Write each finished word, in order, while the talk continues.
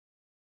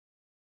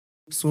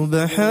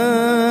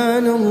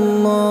subhanallah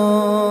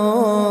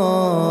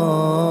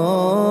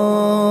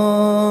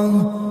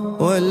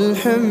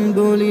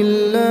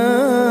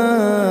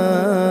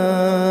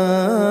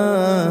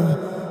walhamdulillah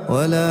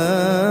wala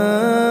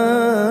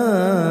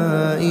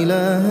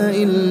ilaha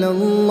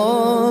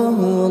illallah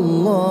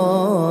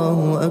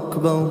wallahu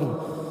akbar.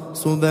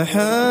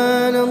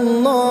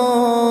 Subhanallah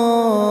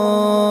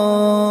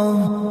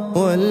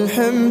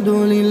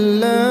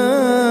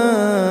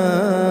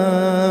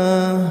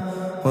walhamdulillah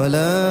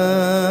wala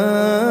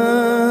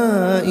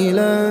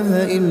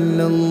ilaha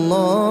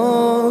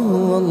illallah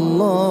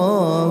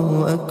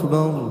wallahu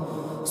akbar.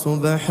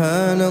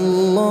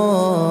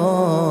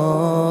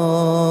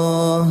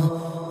 Subhanallah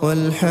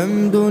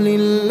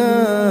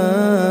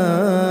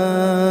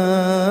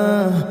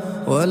walhamdulillah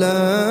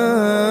wala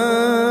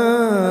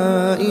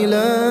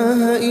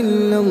ilaha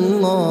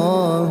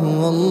illallah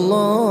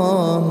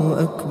wallahu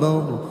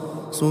akbar.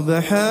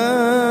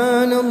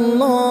 Subhanallah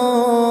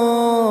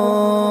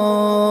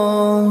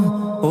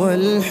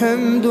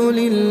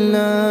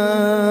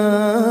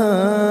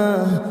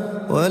walhamdulillah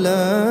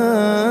wala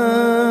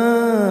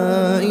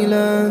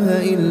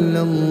ilaha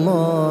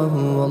illallah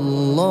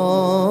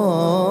wallahu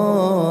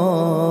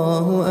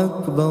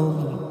akbar.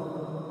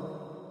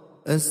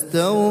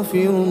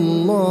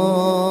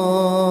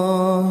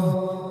 Astaghfirullah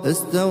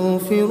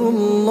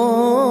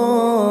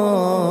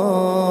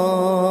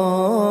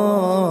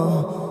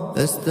astaghfirullah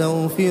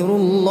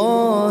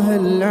astaghfirullah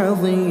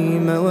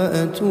al-azim wa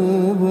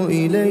atubu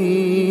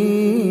ilayh.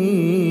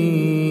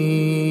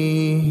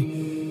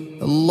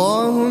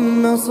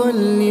 Allahumma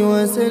salli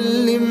wa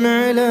sallim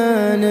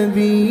ala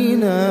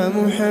nabiyyina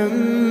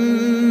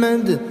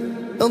Muhammad.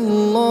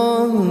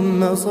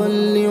 Allahumma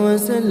salli wa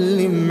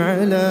sallim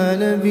ala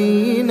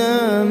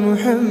nabiyyina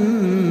Muhammad.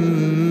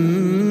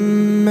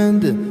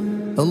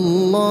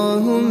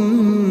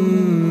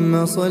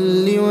 Allahumma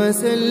salli wa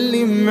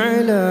sallim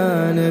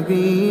ala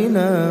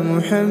nabiyyina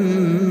Muhammad.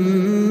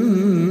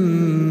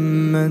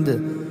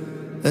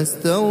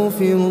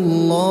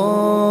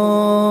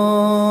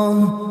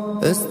 Astaghfirullah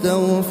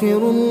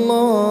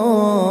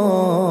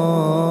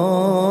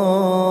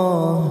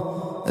astaghfirullah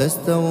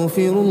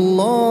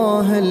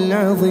astaghfirullah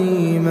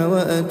al-azim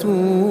wa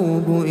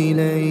atubu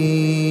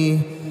ilayh.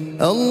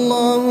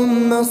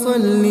 Allahumma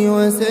salli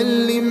wa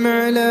sallim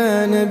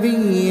ala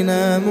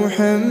nabiyyina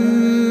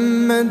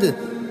Muhammad.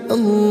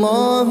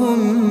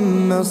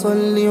 Allahumma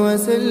salli wa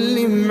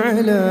sallim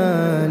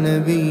ala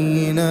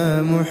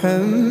nabiyyina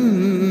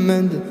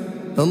Muhammad.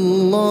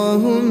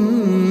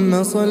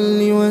 Allahumma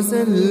salli wa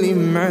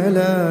sallim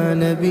ala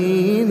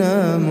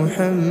nabiyyina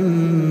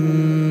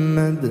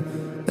Muhammad.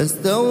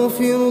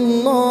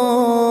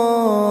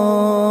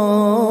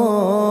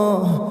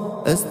 Astaghfirullah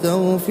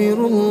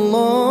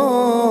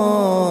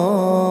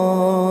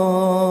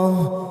astaghfirullah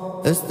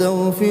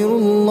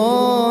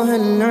astaghfirullah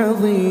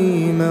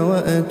al-azim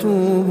wa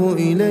atubu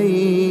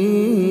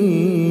ilayh.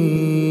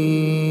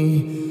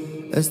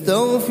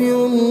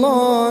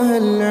 astaghfirullah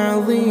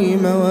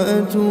al-azim wa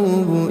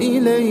atubu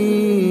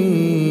ilayh.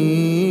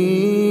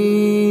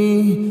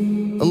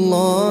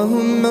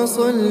 Allahumma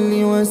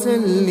salli wa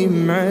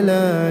sallim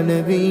ala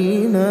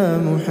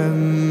nabiyyina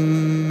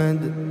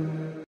Muhammad.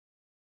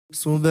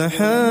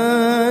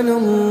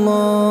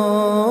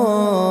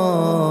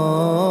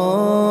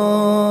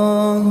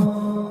 Subhanallah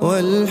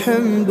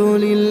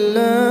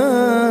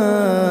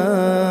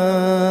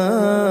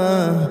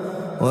walhamdulillah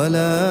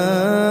wala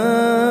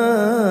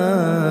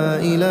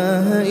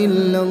ilaha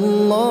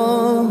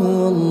illallah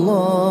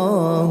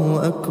wallahu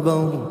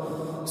akbar.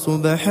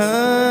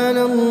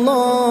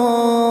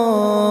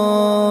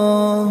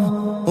 Subhanallah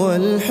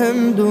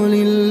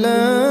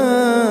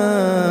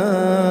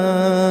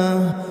walhamdulillah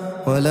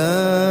wala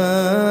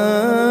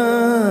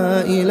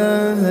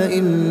ilaha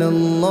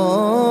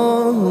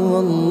illallah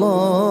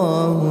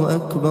wallahu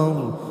akbar.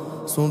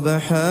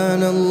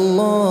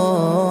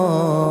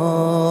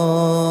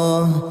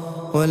 Subhanallah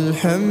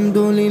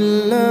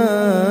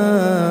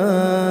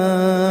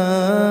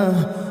walhamdulillah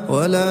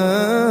wala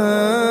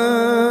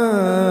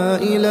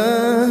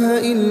ilaha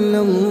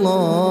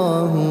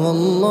illallah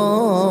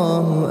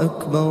wallahu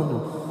akbar.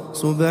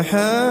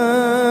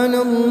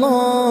 Subhanallah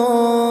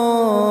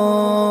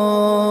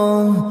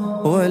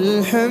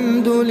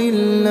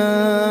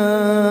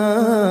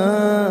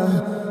walhamdulillah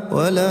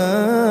wala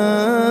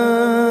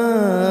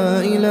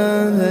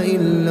ilaha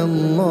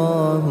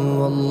illallah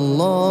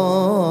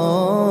wallahu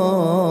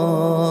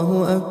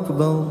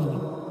akbar.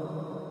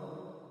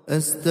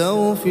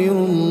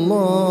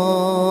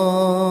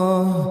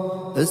 Astaghfirullah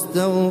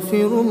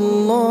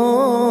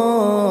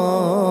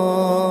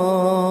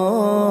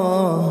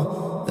astaghfirullah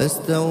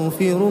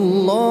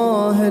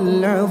astaghfirullah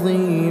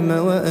al-azim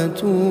wa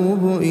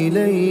atubu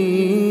ilayh.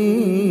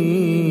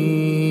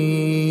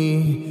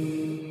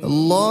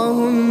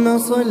 Allahumma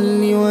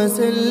salli wa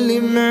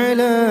sallim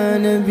ala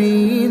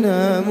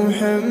nabiyyina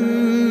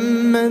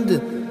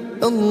Muhammad.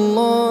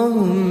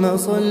 Allahumma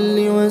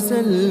salli wa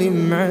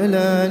sallim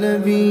ala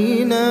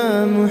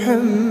nabiyyina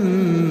Muhammad.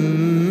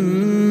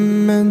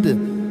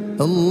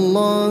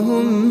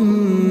 اللهم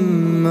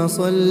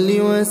صل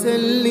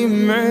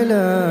وسلم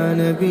على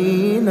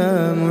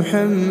نبينا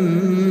محمد.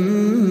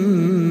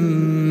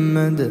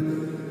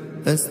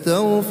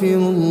 أستغفر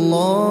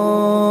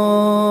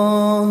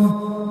الله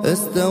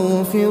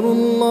أستغفر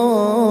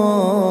الله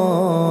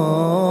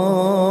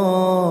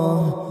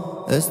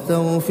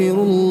أستغفر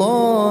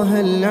الله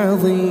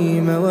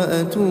العظيم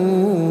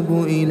وأتوب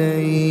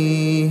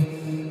إليه.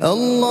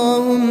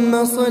 اللهم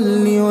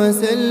صل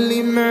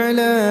وسلم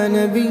على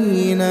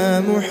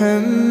نبينا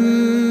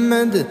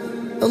محمد.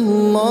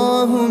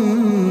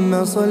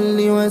 اللهم صل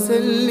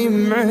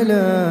وسلم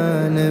على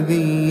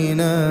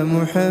نبينا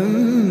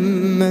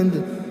محمد.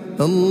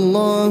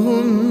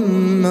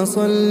 اللهم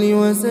صل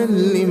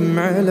وسلم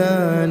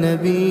على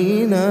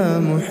نبينا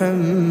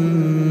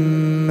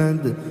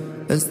محمد.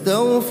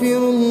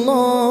 أستغفر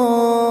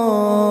الله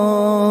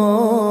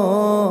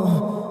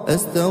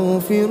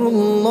أستغفر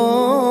الله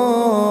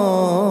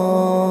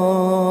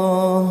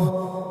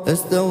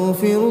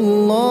أستغفر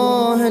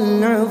الله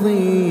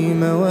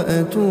العظيم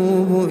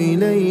وأتوب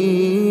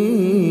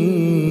إليه.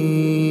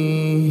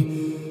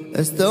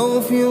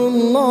 أستغفر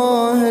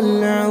الله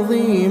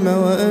العظيم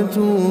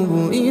وأتوب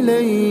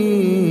إليه.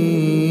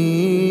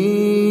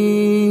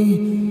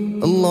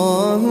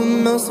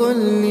 اللهم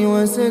صل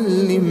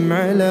وسلم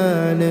على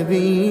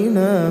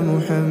نبينا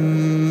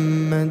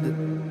محمد.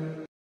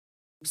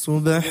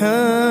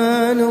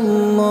 سبحان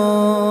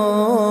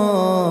الله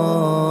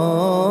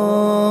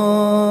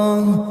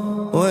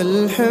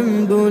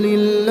والحمد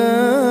لله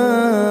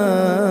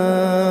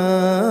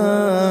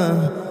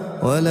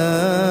ولا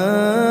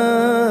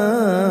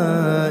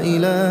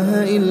إله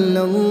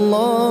إلا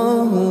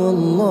الله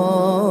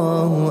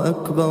والله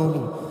أكبر.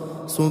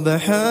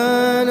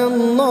 سبحان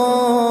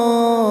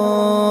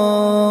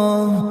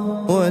الله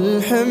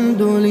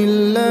والحمد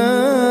لله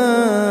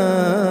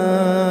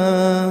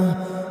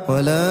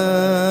ولا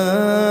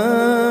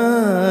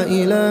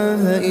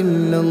إله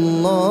إلا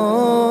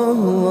الله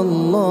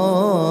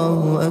والله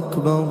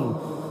أكبر.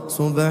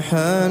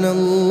 سبحان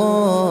الله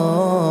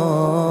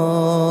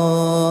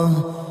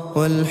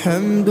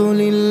والحمد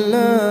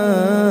لله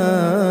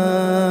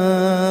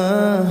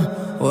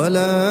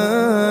ولا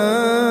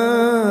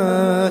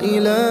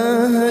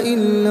إله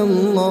إلا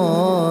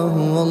الله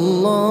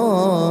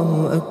والله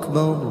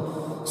أكبر.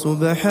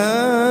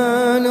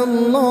 سبحان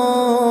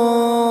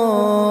الله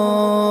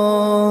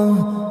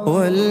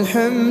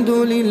والحمد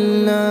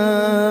لله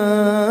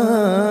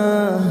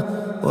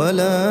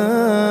ولا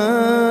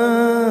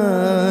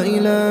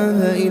إله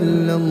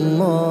إلا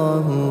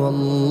الله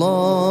والله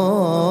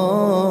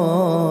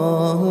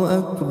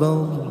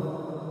أكبر.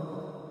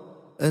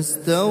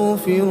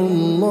 أستغفر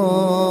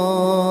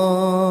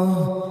الله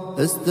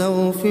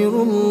أستغفر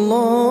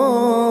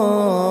الله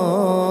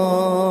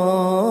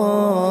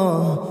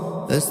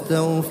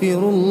أستغفر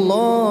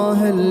الله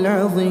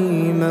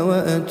العظيم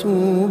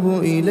وأتوب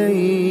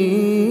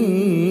إليه.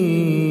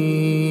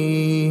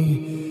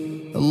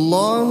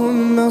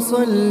 اللهم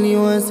صل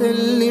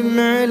وسلم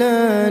على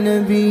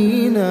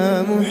نبينا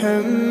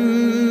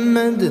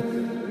محمد.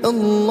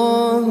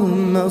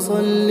 اللهم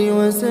صل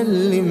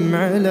وسلم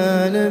على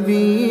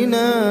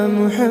نبينا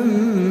محمد.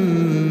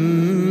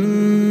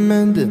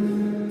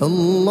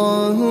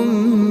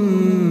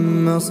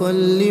 اللهم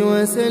صل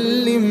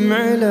وسلم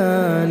على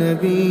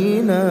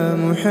نبينا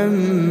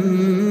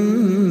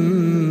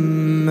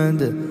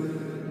محمد.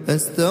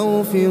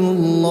 أستغفر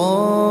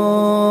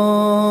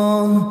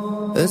الله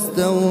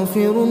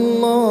أستغفر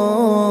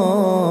الله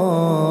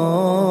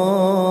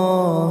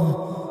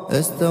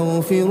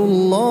أستغفر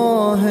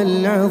الله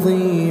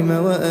العظيم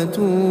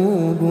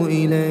وأتوب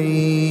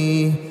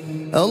إليه.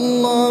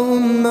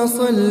 اللهم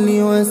صل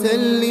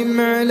وسلم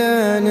على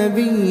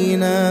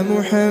نبينا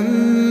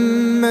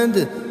محمد.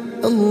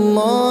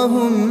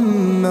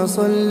 اللهم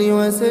صل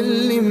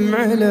وسلم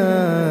على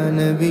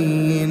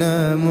نبينا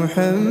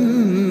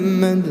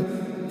محمد.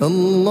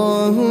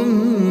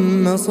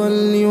 اللهم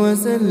صل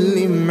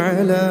وسلم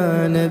على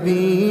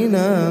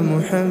نبينا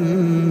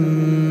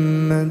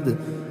محمد.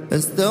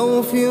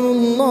 أستغفر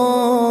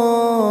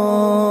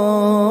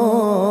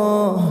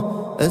الله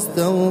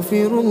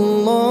أستغفر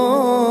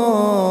الله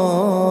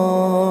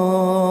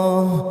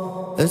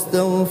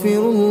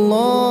أستغفر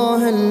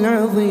الله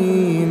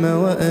العظيم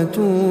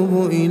وأتوب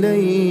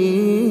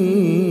إليه.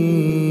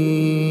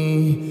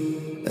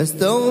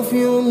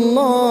 أستغفر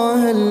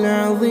الله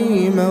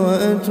العظيم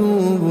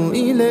وأتوب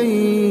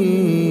إليه.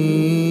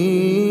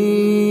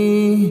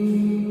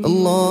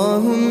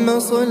 اللهم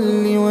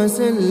صل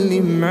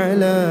وسلم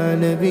على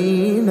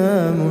نبينا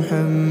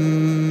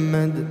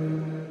محمد.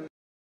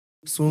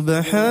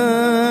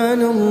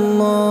 سبحان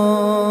الله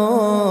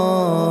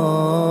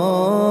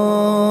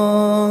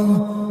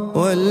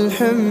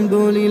والحمد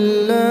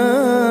لله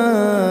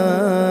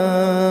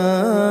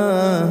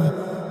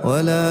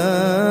ولا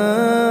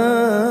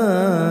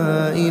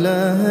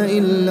إله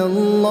إلا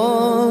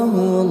الله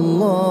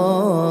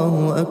والله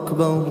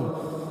أكبر.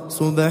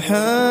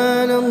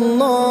 سبحان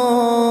الله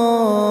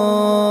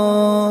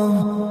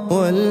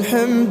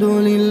والحمد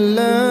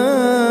لله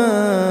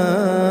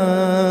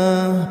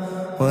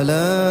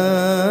ولا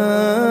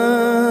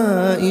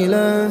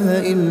إله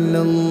إلا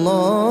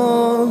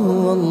الله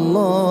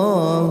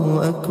والله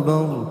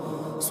أكبر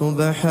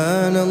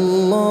سبحان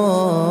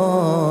الله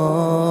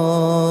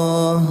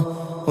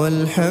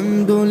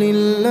والحمد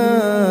لله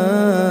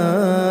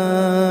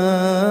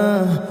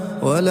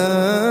ولا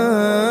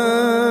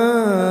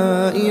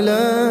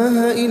إله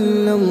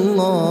إلا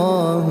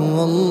الله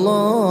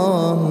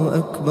والله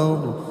أكبر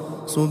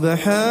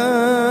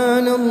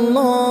سبحان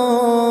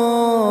الله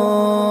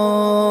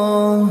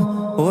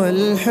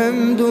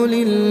والحمد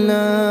لله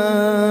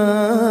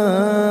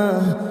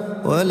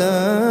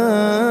ولا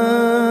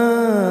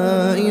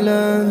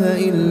إله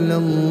إلا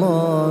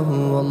الله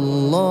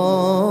والله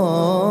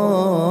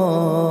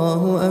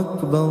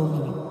أكبر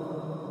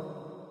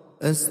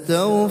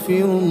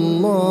أستغفر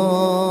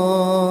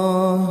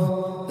الله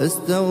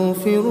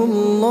أستغفر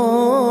الله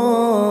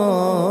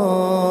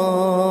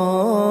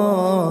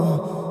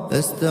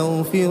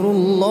أستغفر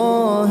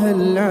الله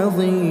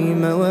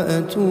العظيم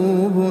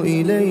وأتوب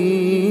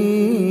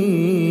إليه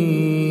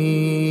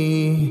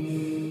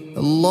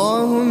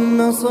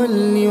اللهم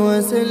صل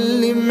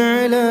وسلم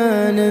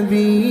على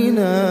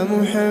نبينا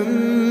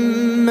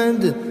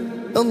محمد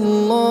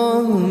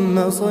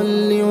اللهم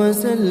صل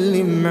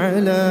وسلم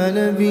على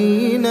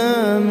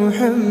نبينا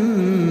محمد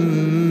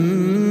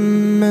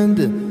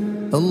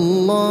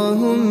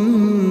اللهم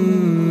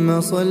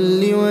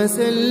صل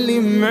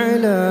وسلم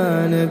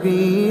على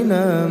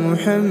نبينا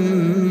محمد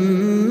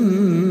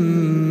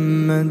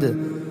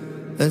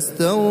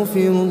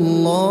أستغفر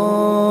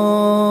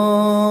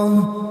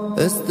الله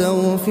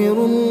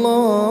أستغفر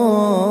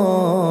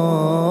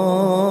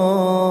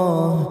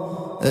الله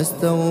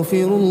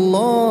أستغفر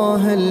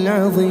الله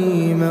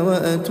العظيم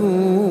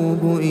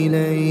وأتوب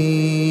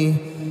إليه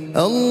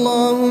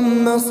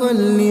اللهم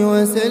صل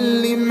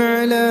وسلم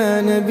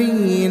على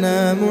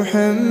نبينا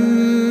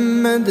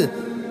محمد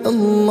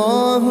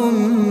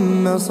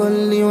اللهم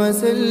صل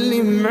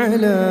وسلم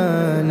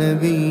على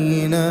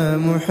نبينا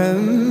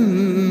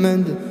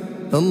محمد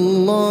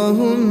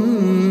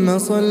اللهم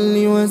صل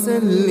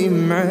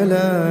وسلم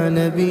على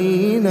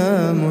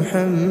نبينا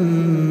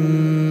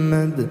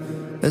محمد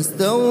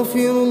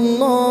أستغفر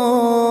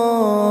الله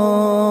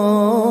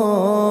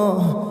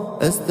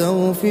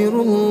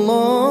أستغفر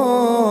الله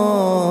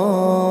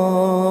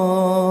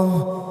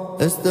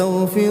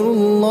أستغفر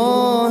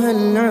الله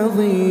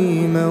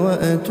العظيم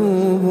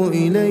وأتوب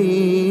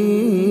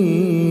إليه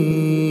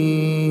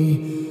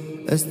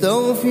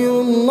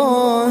أستغفر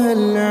الله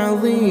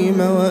العظيم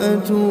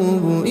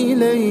وأتوب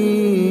إليه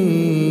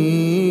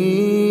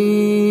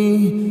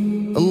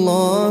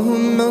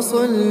اللهم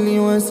صل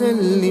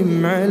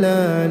وسلم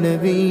على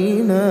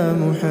نبينا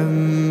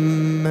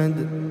محمد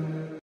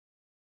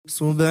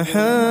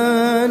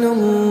سبحان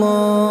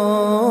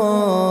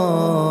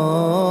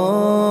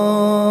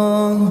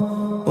الله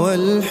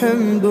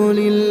والحمد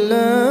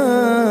لله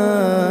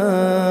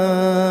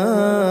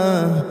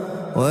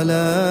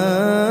ولا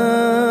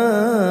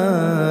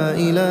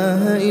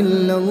إله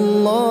إلا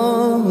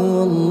الله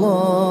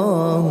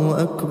والله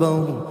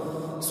أكبر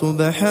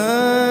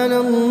سبحان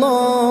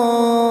الله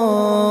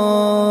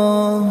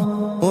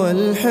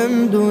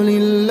والحمد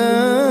لله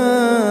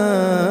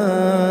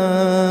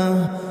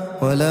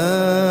ولا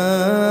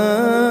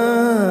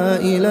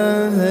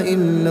إله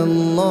إلا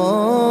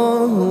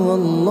الله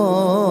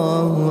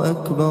والله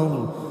أكبر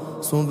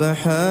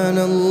سبحان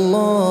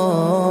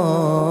الله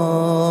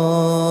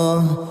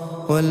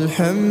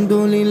والحمد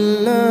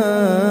لله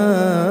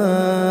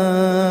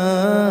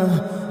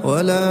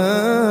ولا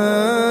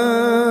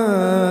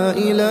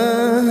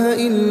إله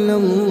إلا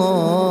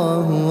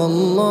الله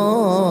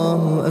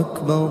والله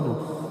أكبر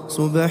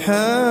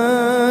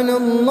سبحان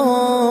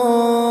الله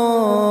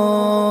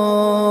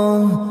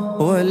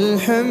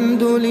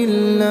والحمد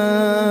لله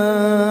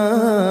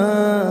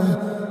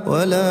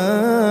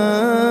ولا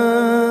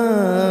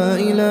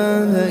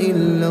إله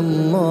إلا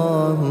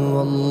الله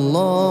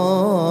والله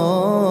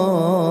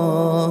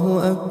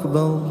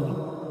أكبر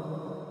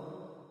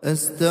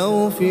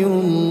أستغفر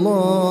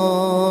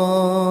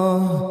الله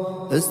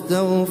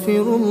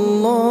أستغفر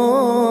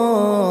الله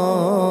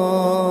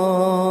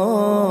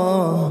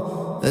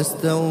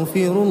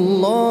أستغفر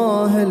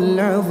الله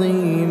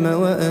العظيم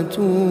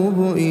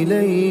وأتوب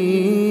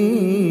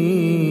إليه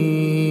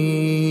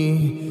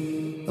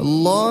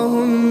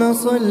اللهم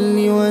صل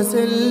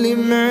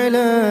وسلم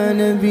على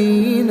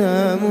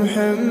نبينا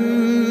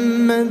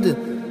محمد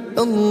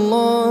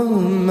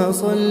اللهم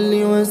صل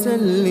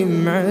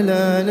وسلم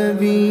على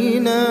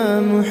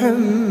نبينا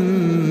محمد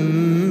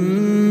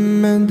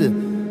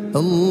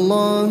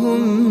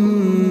اللهم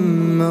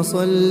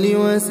صل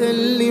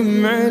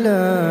وسلم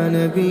على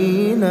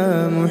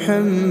نبينا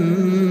محمد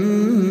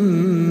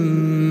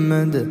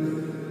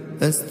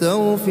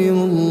أستغفر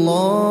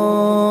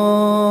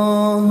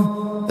الله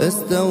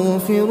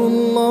أستغفر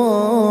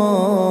الله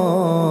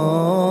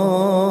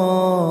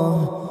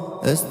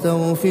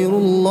أستغفر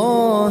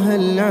الله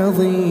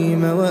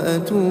العظيم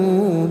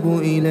وأتوب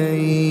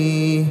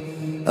إليه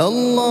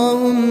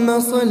اللهم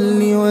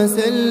صل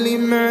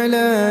وسلم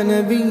على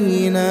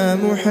نبينا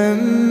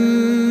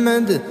محمد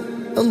محمد.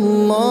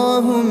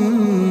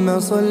 اللهم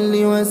صل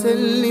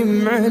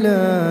وسلم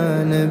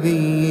على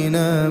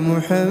نبينا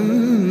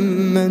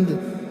محمد.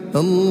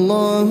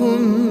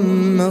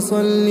 اللهم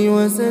صل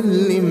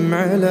وسلم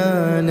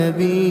على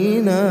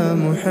نبينا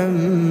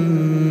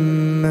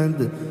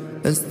محمد.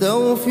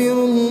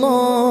 أستغفر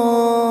الله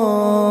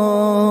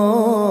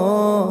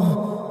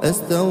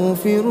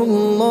أستغفر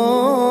الله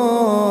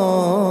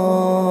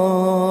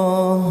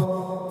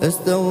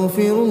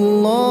أستغفر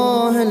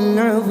الله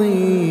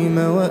العظيم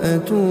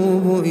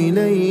وأتوب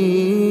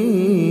إليه.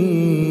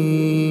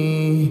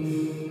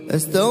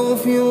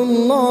 أستغفر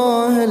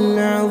الله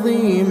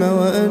العظيم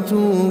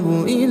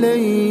وأتوب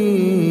إليه.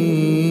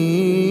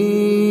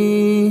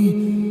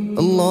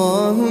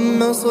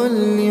 اللهم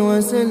صل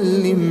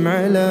وسلم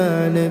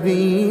على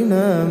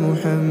نبينا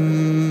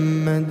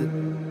محمد.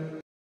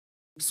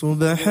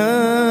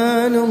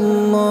 سبحان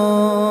الله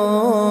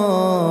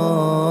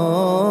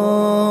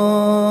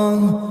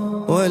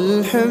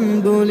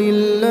والحمد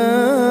لله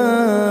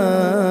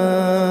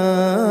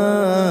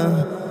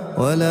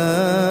ولا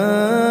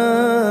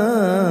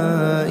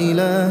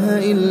إله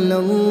إلا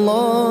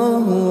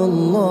الله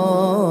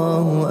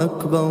والله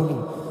أكبر.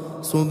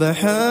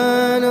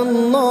 سبحان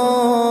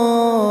الله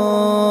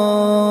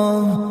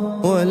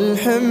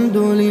والحمد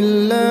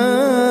لله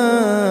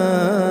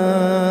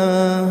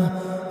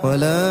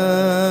ولا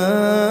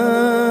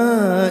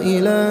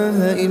إله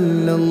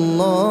إلا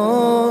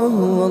الله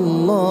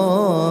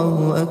والله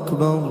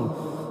أكبر.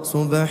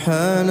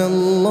 سبحان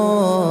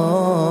الله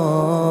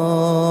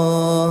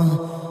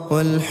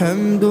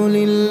والحمد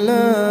لله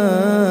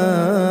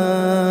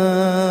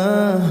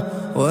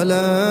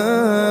ولا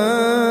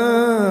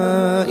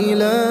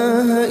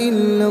إله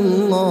إلا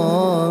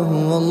الله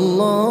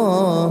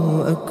والله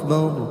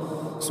أكبر.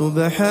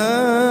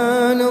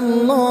 سبحان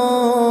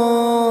الله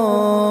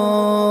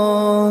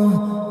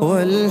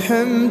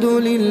والحمد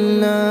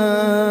لله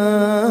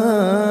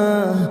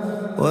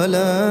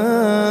ولا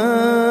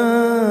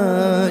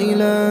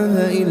إله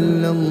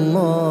إلا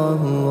الله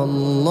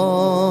والله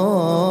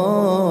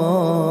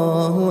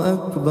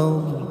أكبر.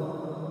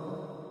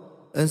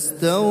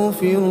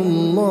 أستغفر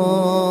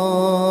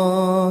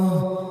الله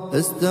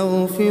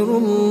أستغفر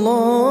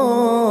الله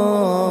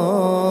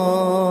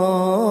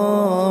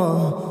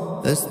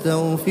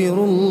أستغفر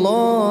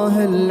الله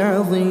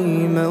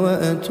العظيم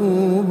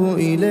وأتوب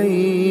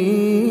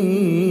إليه.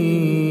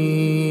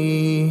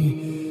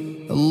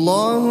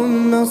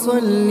 اللهم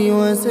صل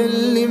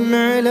وسلم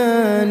على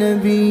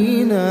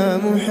نبينا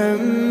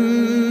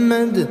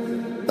محمد.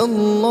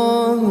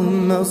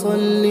 اللهم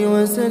صل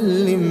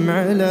وسلم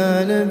على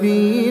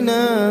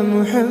نبينا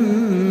محمد.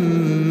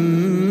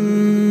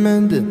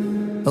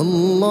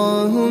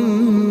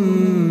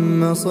 اللهم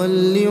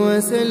صل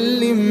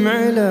وسلم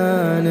على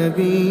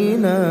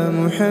نبينا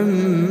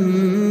محمد.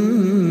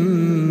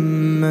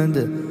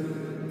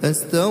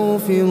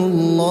 أستغفر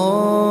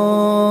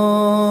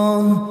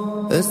الله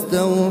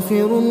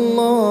أستغفر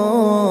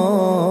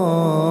الله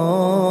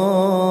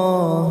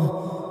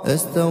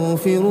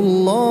أستغفر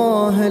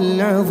الله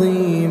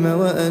العظيم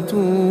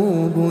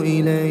وأتوب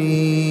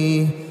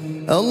إليه.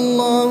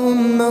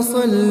 اللهم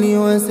صل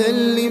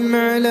وسلم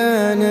على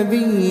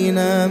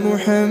نبينا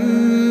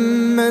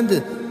محمد.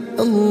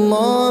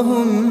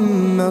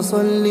 اللهم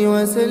صل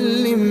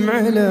وسلم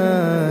على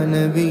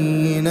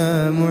نبينا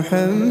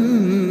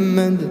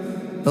محمد.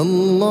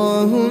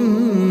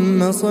 اللهم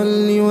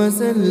صل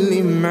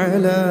وسلم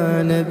على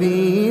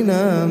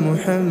نبينا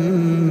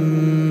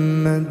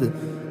محمد.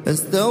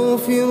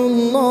 أستغفر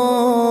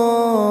الله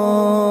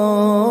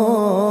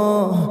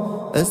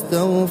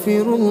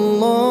أستغفر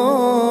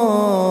الله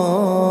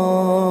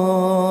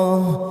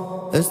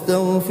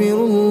أستغفر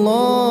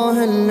الله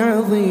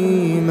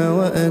العظيم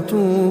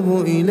وأتوب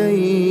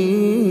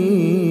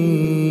إليه.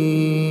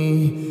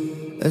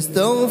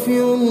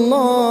 أستغفر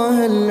الله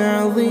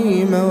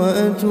العظيم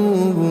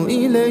وأتوب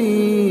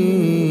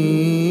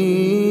إليه.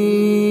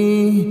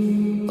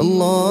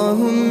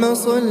 اللهم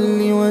صل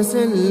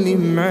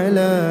وسلم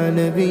على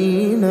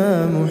نبينا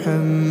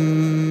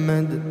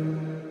محمد.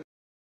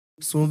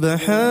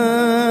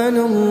 سبحان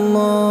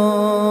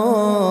الله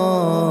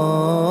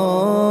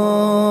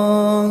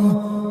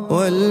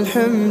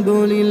والحمد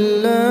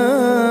لله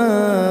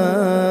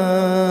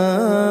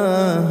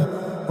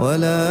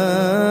ولا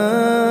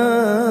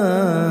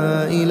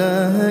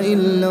إله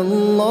إلا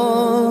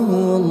الله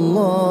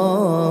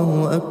والله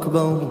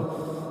أكبر.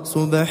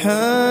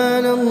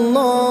 سبحان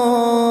الله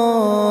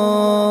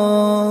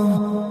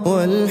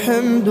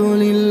والحمد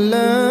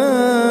لله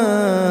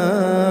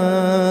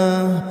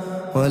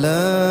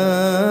ولا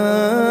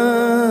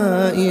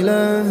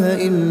إله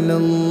إلا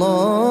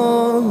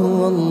الله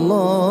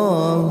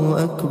والله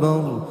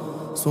أكبر.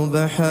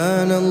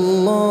 سبحان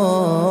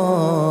الله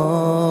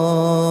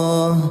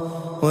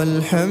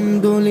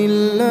والحمد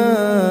لله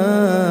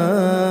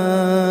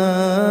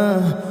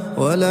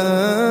ولا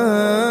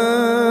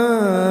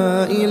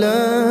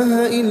إله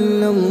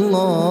إلا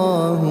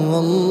الله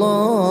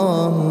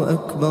والله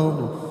أكبر.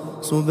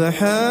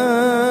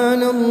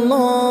 سبحان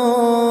الله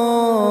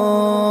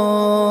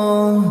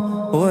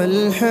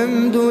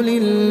والحمد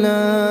لله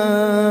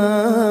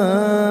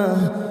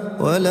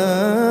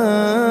ولا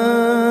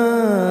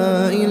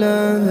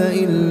إله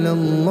إلا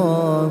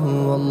الله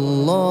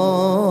والله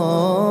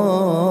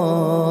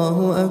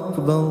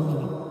أكبر.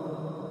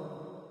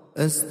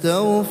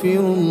 أستغفر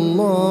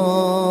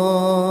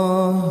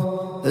الله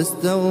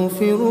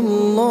أستغفر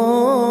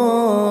الله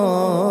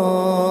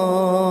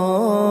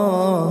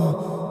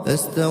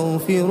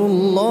أستغفر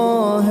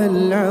الله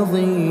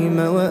العظيم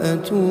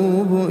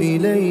وأتوب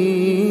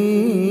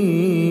إليه.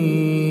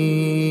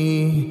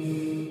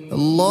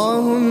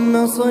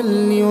 اللهم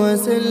صل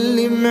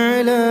وسلم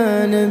على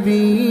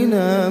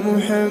نبينا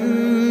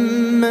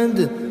محمد.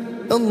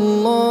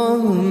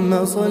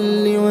 اللهم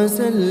صل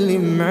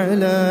وسلم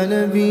على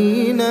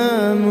نبينا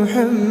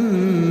محمد.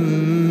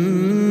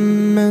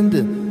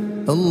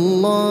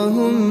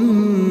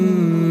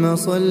 اللهم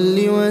صل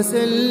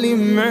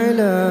وسلم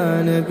على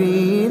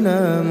نبينا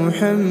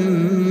محمد.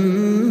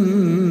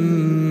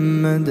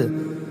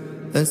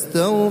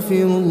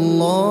 أستغفر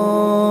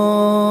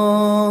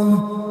الله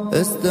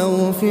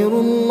أستغفر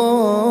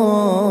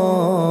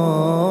الله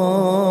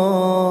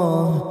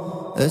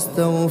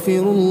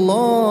أستغفر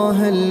الله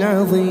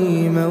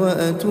العظيم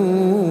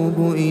وأتوب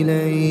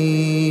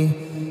إليه.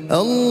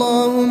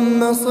 اللهم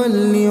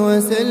صل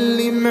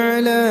وسلم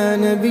على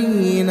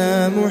نبينا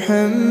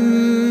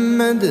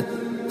محمد.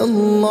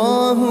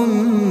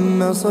 اللهم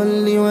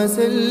صل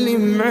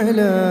وسلم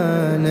على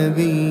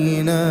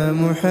نبينا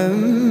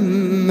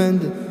محمد.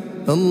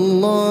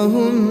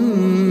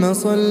 اللهم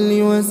صل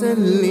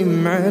وسلم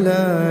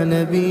على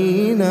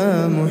نبينا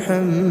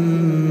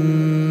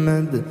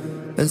محمد.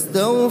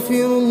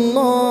 أستغفر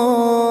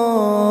الله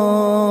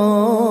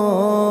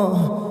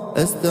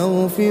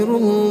أستغفر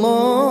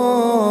الله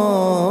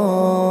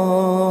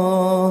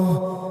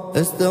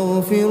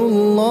أستغفر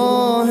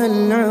الله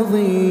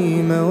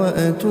العظيم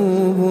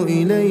وأتوب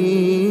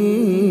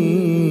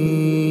إليه.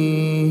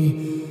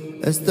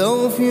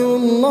 أستغفر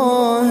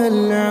الله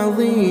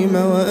العظيم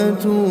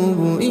وأتوب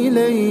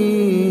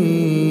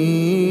إليه.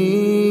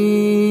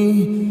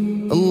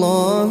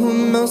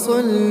 اللهم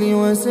صل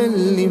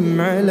وسلم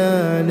على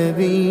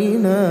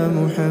نبينا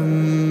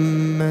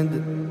محمد.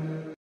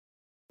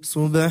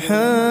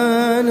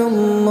 سبحان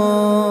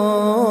الله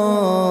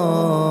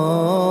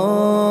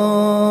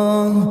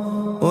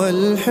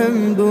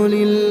والحمد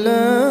لله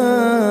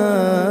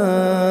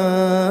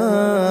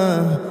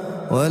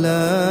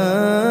ولا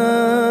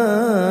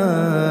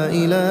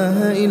إله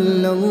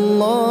إلا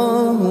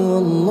الله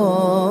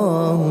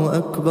والله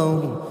أكبر.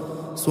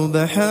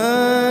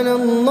 سبحان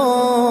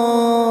الله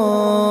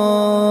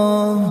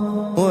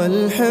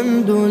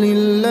والحمد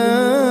لله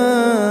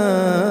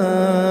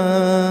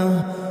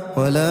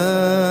ولا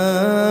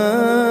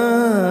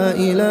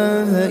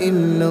إله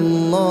إلا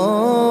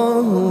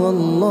الله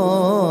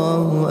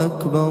والله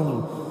أكبر.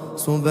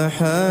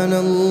 سبحان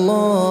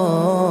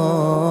الله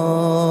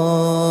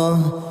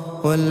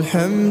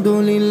والحمد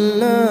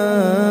لله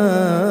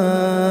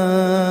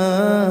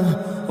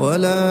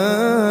ولا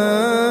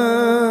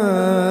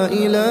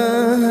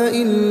إله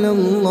إلا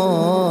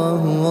الله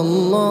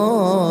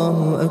والله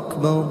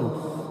أكبر.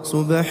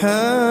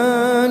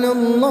 سبحان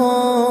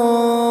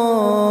الله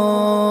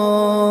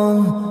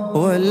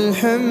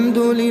والحمد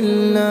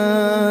لله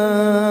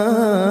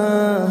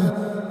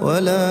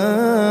ولا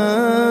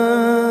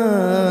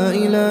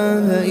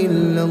إله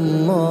إلا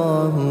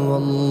الله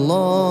والله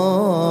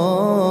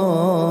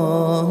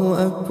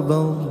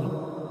أكبر.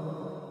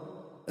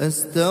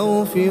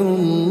 أستغفر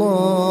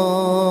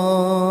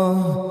الله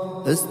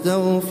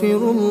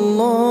أستغفر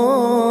الله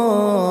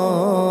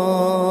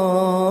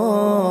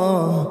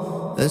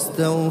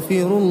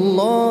أستغفر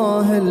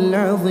الله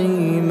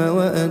العظيم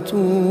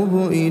وأتوب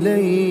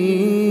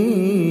إليه.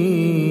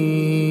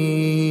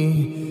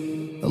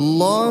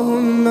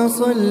 اللهم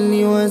صل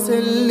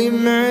وسلم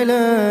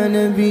على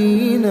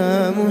نبينا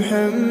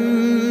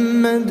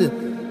محمد.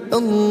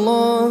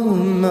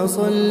 اللهم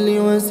صل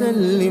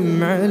وسلم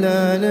على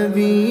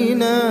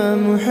نبينا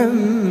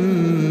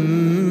محمد.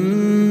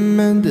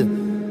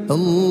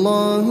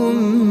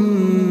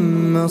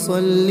 اللهم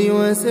صل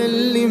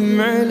وسلم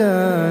على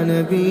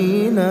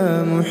نبينا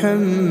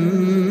محمد.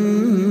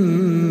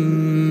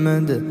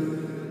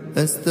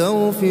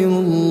 أستغفر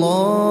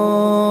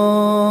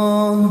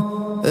الله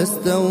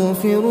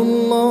أستغفر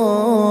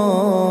الله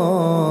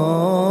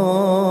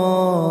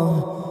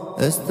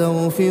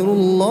أستغفر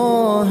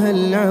الله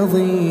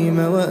العظيم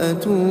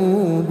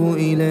وأتوب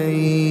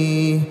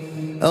إليه.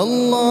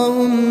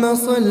 اللهم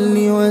صل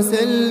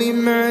وسلم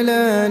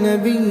على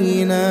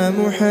نبينا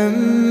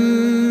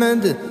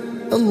محمد.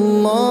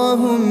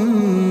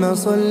 اللهم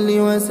صل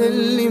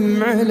وسلم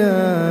على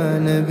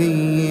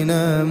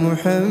نبينا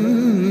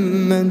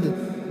محمد.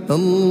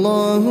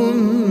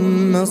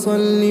 اللهم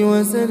صل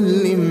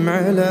وسلم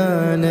على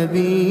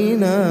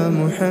نبينا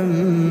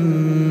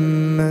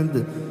محمد.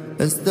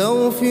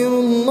 أستغفر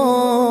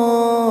الله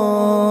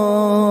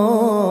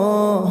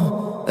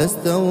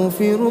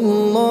أستغفر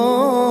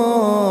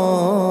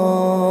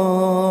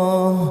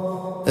الله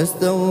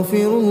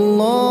أستغفر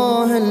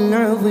الله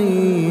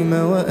العظيم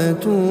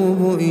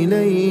وأتوب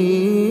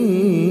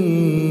إليه.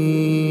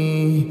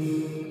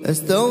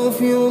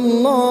 أستغفر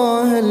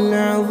الله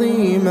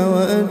العظيم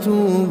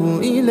وأتوب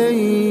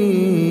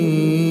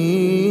إليه.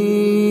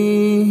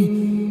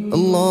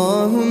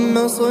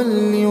 اللهم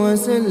صل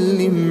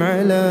وسلم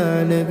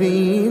على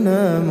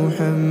نبينا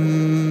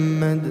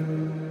محمد.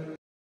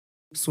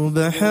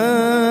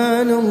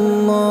 سبحان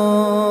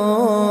الله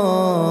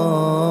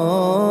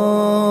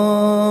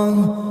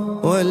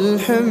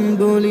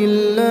والحمد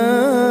لله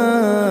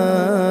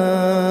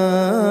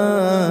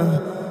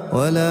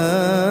ولا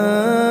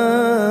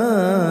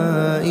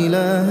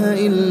إله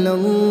إلا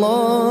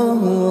الله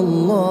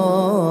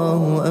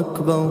والله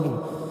أكبر.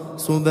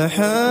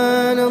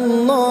 سبحان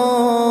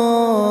الله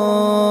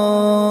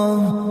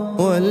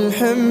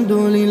والحمد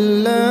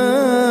لله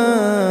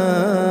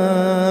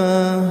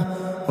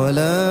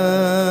ولا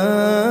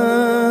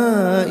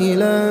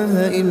إله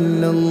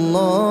إلا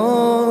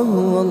الله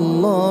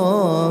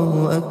والله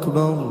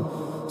أكبر.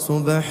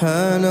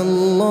 سبحان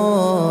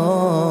الله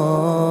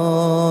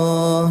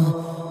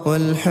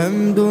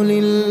والحمد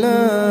لله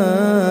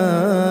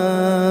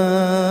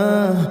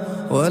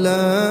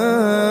ولا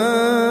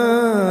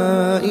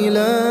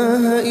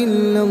إله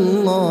إلا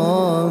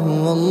الله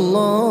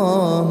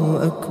والله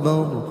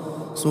أكبر.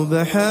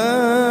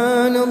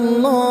 سبحان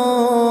الله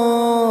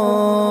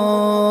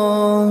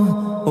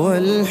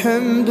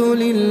والحمد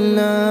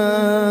لله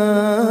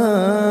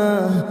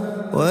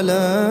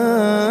ولا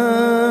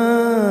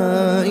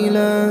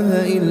إله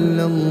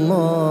إلا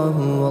الله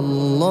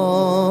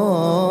والله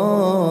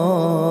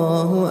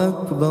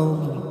أكبر.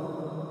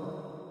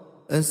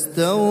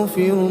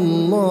 أستغفر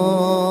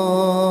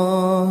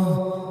الله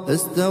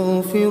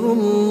أستغفر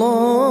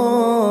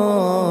الله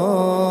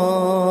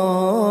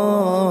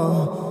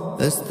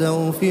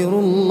أستغفر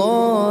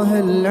الله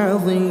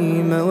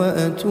العظيم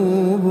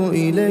وأتوب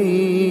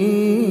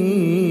إليه.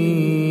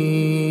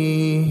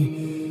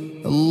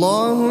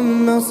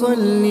 اللهم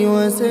صل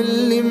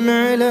وسلم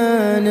على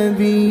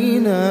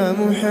نبينا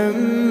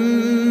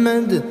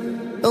محمد.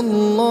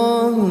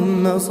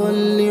 اللهم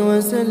صل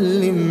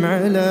وسلم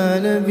على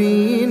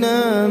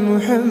نبينا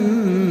محمد.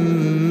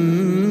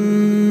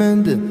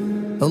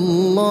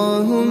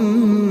 اللهم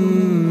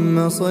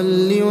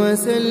صل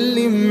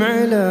وسلم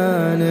على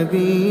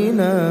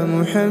نبينا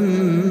محمد.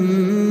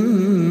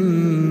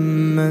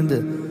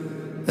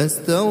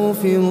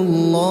 أستغفر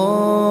الله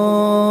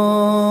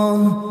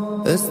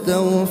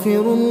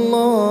أستغفر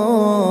الله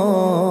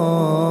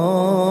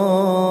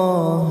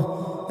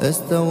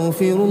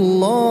أستغفر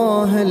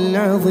الله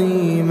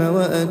العظيم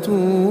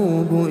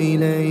وأتوب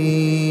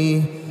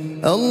إليه.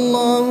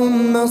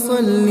 اللهم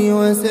صل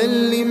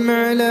وسلم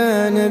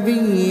على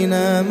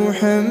نبينا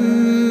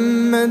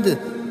محمد.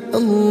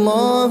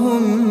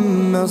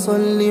 اللهم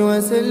صل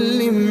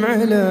وسلم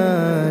على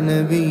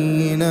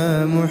نبينا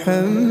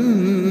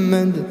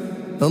محمد.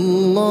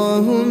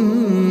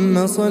 اللهم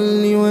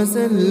صل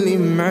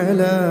وسلم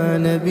على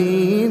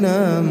نبينا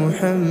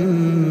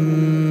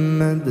محمد.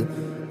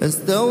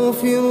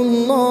 أستغفر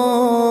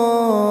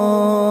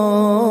الله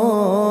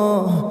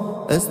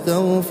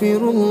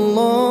أستغفر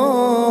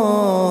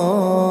الله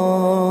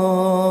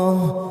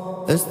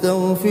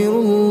أستغفر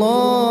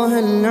الله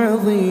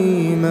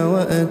العظيم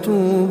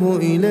وأتوب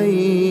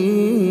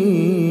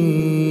إليه.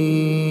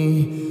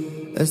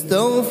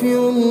 أستغفر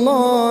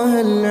الله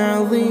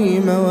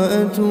العظيم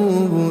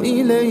وأتوب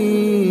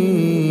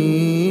إليه.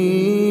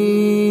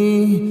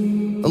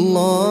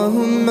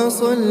 اللهم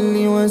صل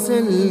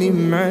وسلم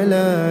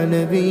على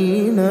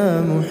نبينا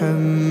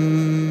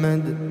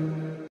محمد.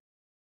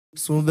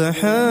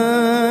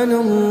 سبحان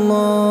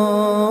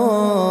الله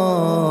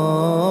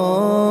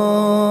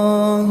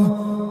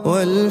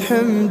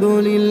والحمد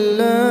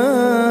لله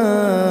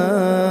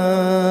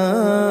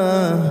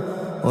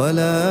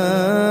ولا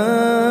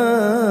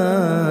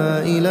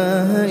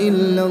إله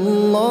إلا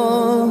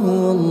الله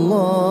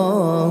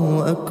والله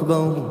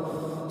أكبر.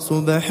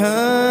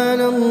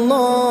 سبحان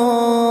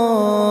الله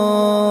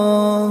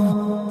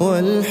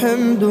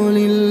والحمد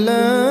لله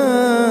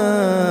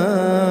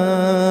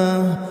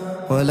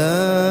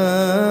ولا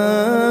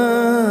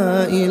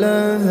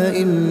إله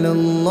إلا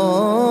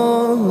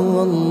الله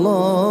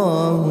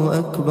والله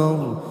أكبر.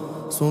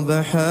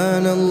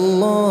 سبحان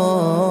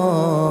الله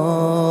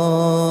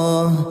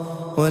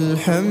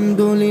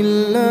والحمد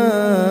لله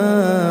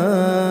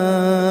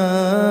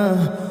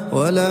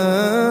ولا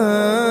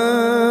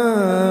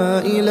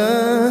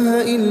إله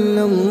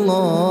إلا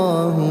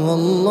الله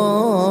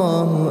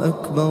والله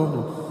أكبر.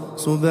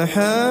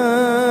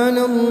 سبحان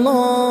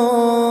الله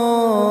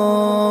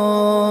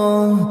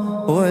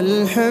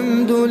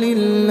والحمد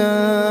لله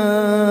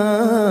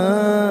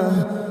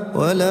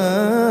ولا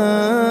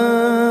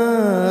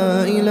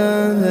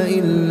إله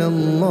إلا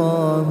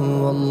الله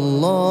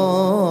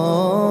والله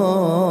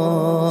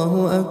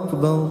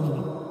أكبر.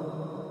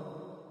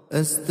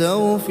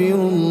 أستغفر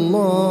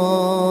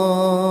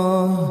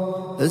الله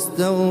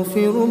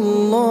أستغفر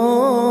الله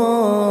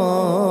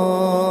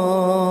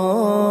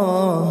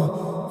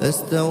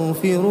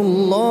أستغفر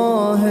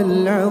الله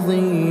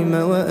العظيم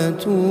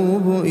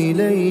وأتوب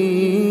إليه.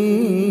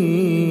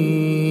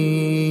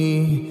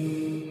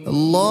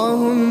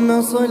 اللهم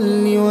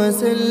صل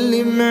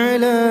وسلم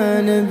على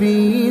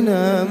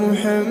نبينا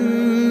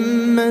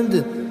محمد.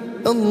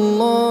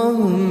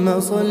 اللهم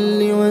صل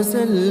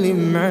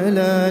وسلم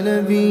على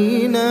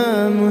نبينا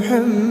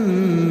محمد.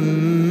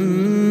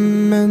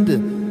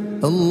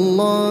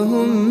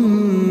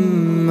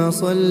 اللهم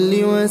صل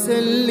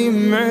وسلم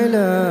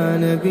على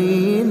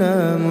نبينا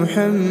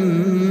محمد.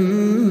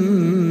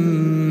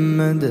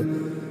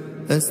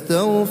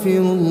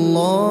 أستغفر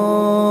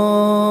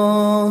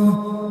الله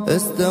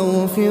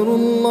أستغفر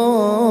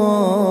الله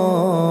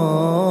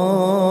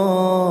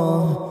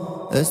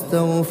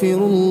أستغفر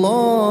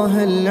الله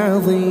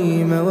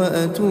العظيم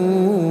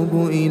وأتوب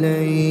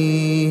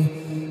إليه.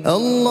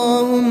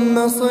 اللهم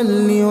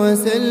صل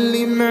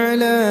وسلم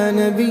على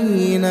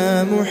نبينا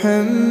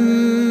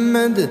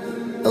محمد.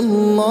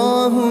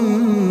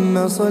 اللهم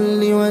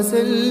صل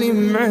وسلم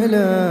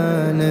على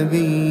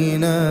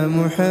نبينا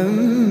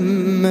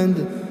محمد.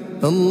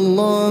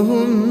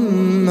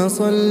 اللهم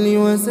صل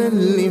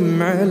وسلم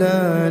على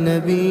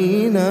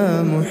نبينا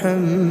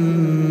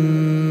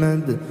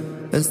محمد.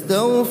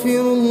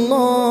 أستغفر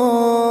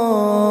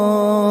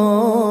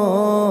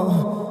الله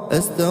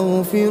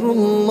أستغفر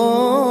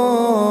الله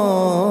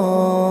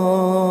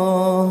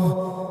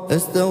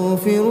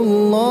أستغفر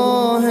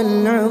الله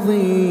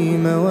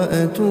العظيم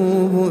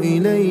وأتوب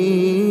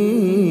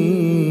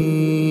إليه.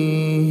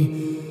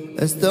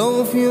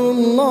 أستغفر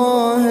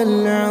الله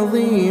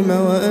العظيم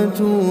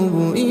وأتوب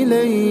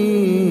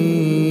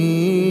إليه.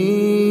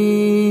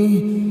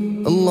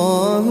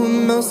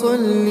 اللهم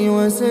صل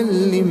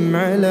وسلم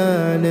على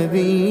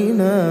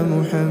نبينا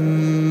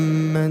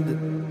محمد.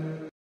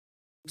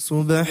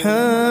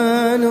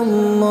 سبحان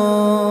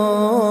الله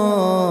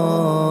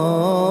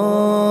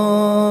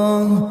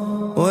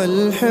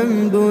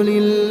والحمد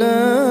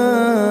لله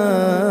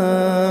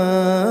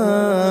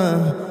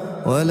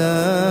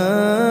ولا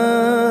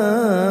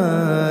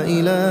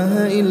إله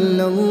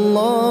إلا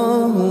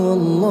الله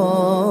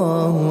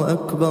والله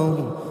أكبر.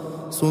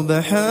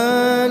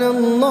 سبحان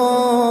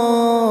الله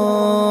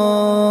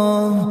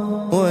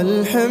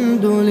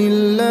والحمد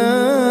لله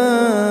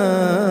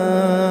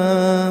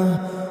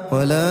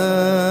ولا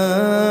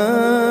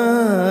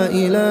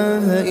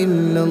إله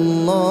إلا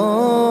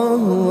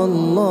الله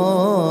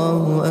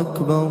والله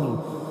أكبر.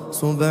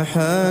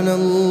 سبحان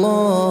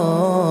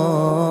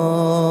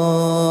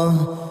الله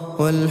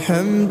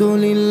والحمد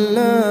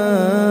لله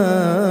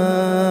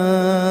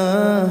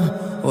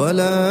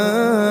ولا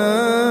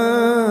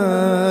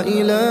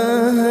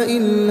إله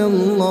إلا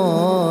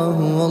الله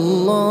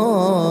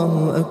والله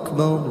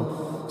أكبر.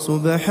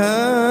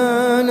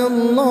 سبحان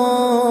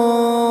الله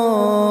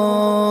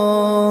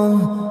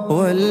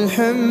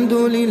والحمد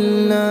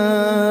لله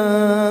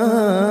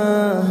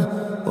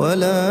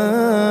ولا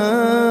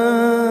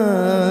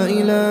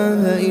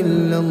إله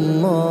إلا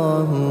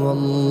الله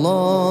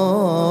والله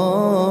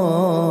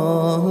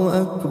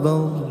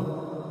أكبر.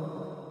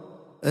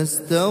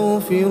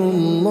 أستغفر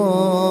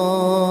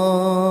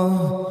الله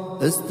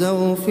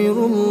أستغفر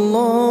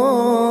الله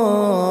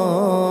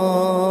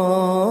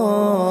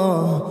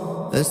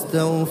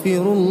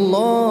أستغفر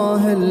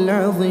الله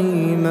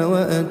العظيم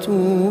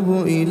وأتوب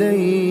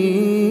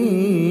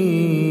إليه.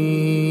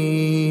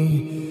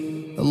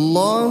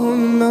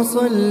 اللهم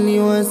صل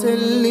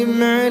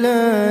وسلم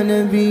على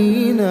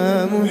نبينا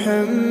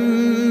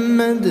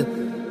محمد.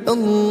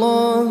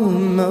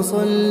 اللهم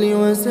صل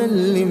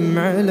وسلم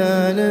على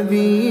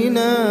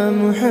نبينا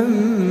محمد.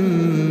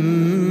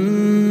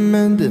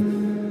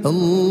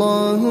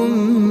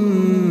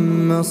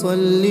 اللهم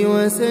صل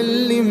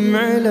وسلم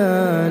على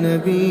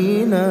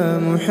نبينا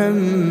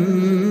محمد.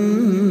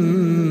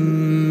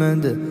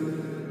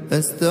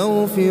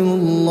 أستغفر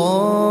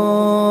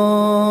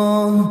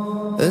الله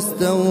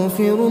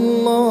أستغفر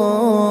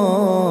الله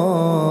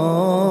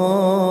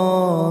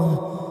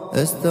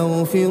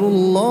أستغفر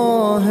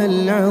الله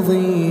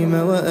العظيم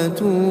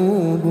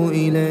وأتوب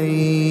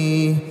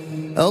إليه.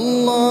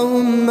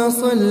 اللهم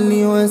صل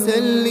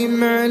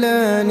وسلم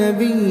على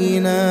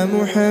نبينا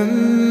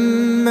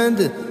محمد.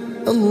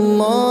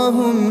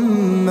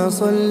 اللهم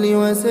صل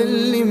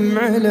وسلم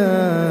على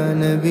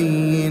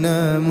نبينا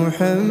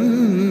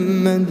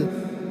محمد.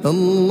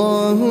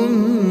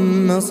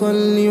 اللهم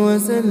صل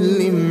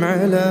وسلم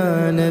على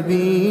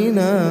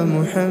نبينا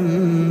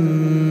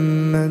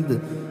محمد.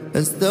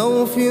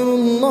 أستغفر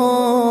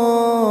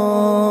الله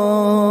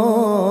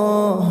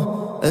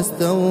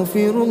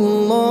أستغفر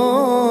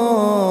الله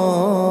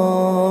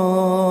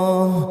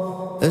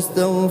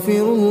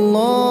أستغفر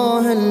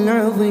الله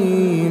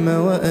العظيم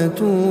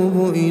وأتوب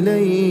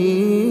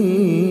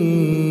إليه.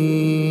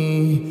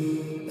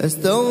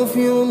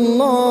 أستغفر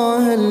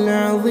الله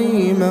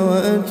العظيم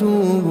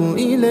وأتوب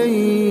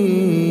إليه.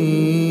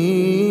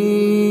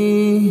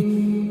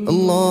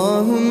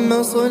 اللهم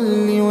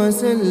صل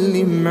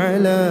وسلم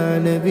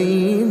على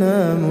نبينا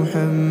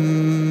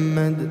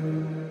محمد.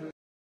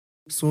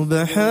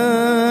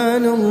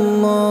 سبحان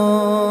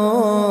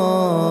الله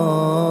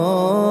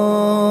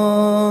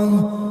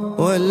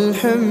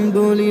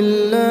والحمد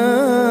لله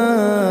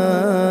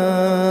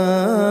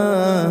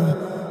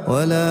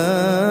ولا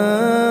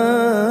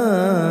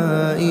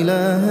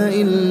إله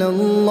إلا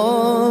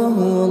الله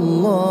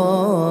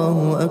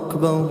والله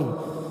أكبر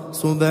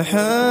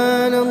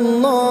سبحان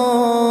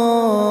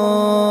الله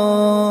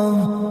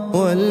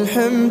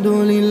والحمد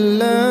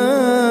لله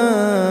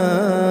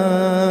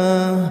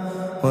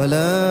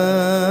ولا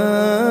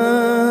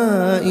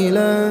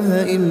إله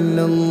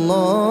إلا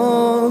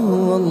الله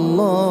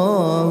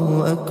والله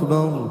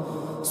أكبر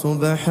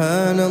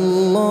سبحان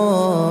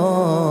الله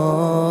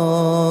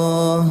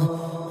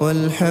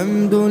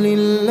والحمد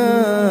لله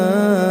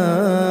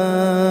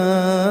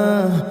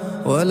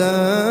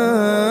ولا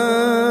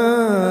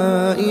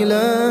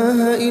إله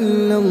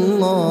إلا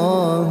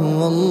الله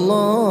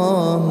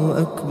والله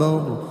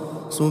أكبر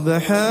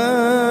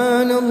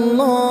سبحان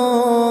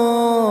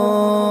الله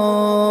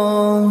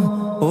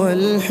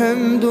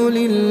والحمد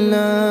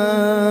لله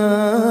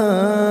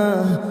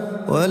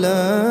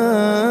ولا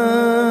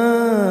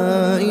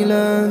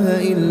إله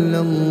إلا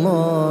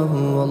الله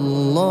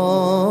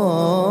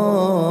والله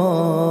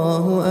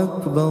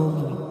أكبر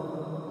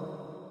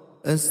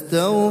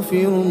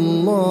أستغفر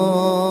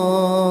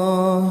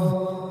الله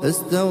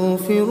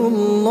أستغفر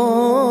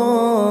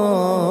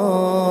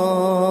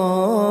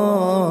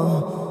الله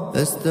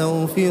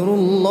أستغفر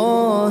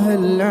الله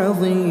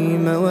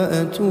العظيم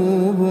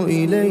وأتوب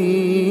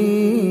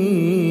إليه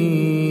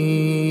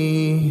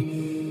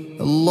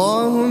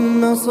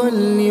اللهم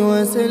صل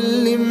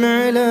وسلم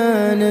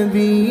على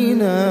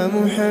نبينا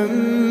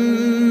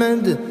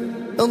محمد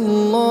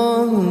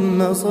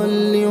اللهم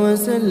صل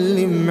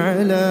وسلم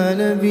على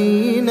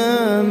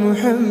نبينا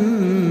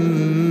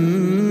محمد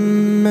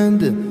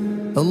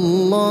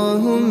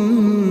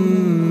اللهم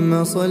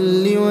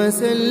صل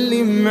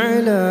وسلم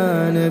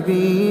على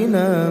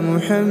نبينا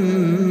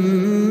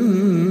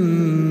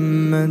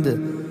محمد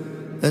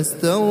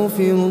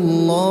أستغفر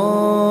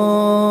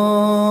الله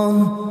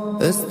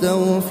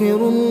أستغفر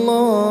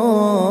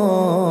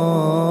الله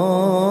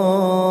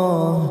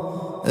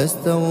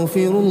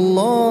أستغفر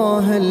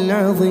الله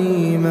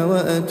العظيم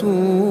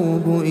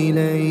وأتوب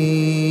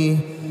إليه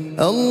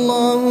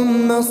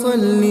اللهم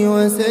صل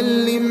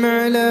وسلم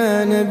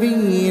على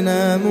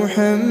نبينا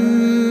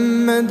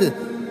محمد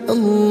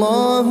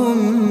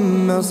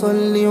اللهم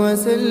صل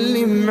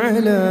وسلم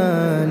على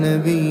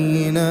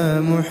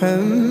نبينا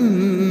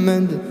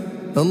محمد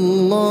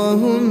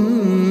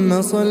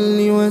اللهم صل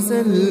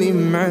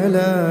وسلم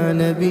على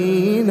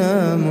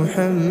نبينا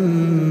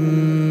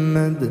محمد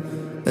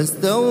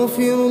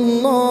أستغفر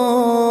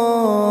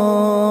الله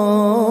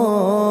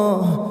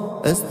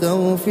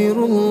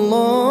أستغفر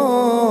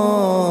الله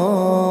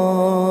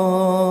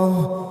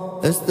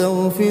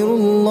أستغفر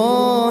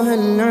الله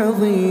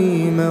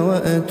العظيم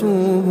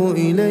وأتوب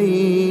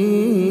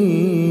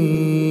إليه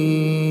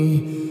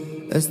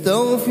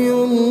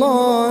أستغفر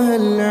الله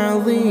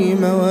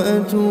العظيم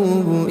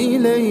وأتوب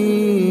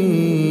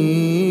إليه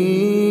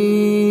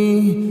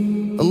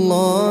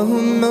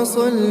اللهم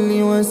صل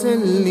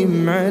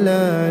وسلم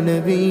على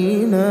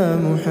نبينا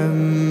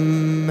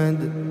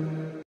محمد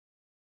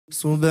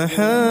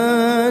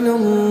سبحان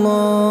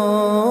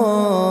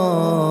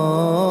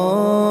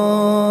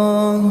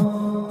الله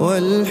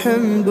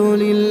والحمد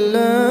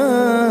لله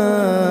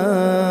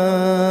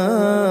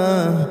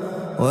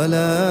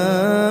ولا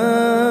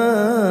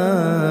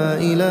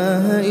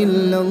إله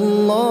إلا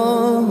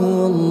الله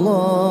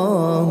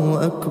والله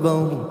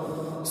أكبر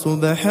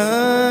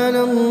سبحان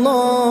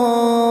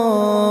الله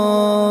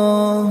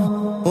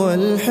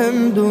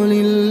والحمد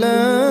لله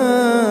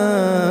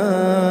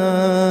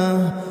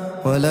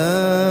ولا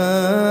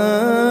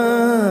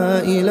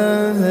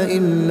إله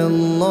إلا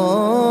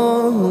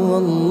الله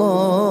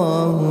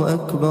والله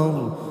أكبر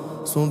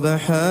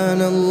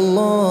سبحان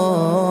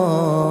الله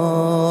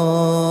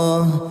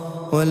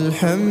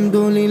والحمد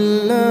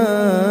لله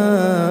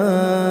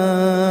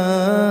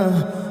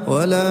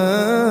ولا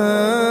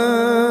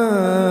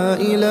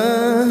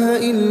إله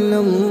إلا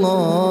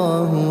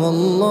الله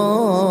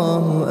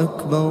والله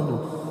أكبر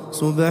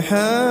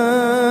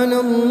سبحان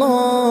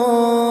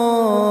الله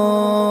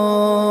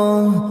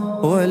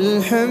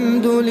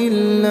والحمد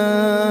لله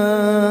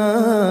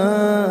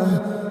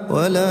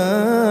ولا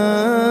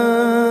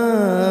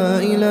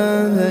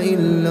إله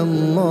إلا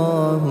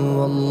الله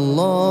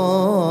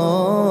والله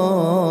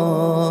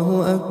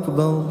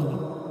أكبر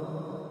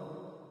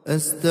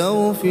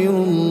أستغفر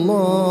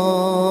الله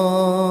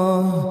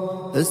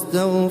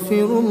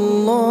أستغفر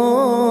الله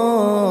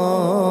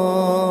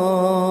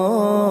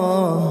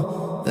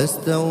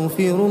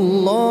أستغفر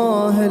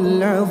الله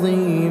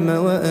العظيم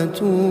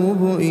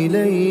وأتوب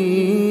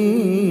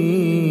إليه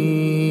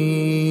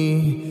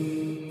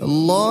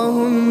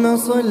اللهم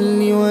صل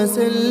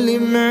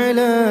وسلم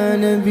على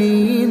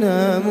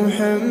نبينا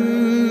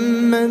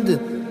محمد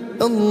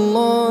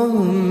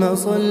اللهم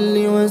صل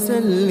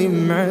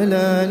وسلم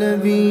على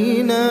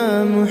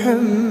نبينا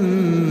محمد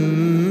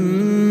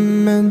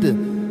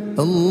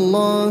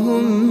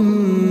اللهم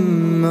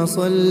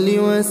صل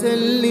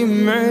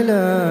وسلم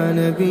على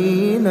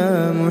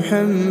نبينا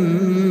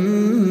محمد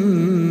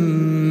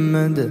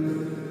محمد.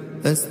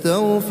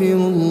 أستغفر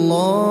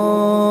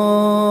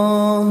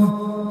الله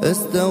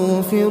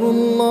أستغفر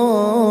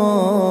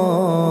الله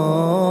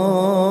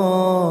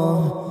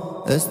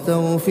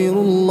أستغفر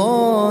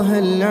الله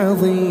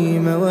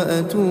العظيم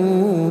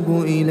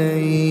وأتوب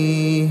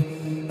إليه.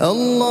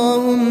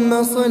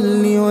 اللهم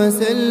صل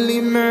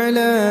وسلم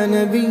على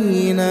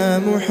نبينا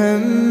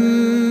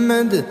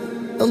محمد.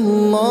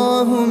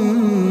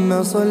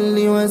 اللهم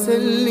صل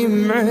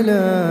وسلم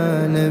على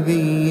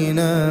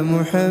نبينا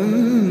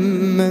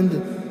محمد.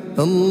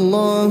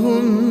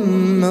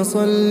 اللهم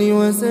صل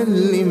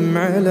وسلم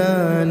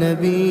على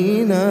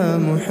نبينا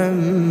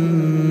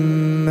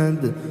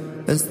محمد.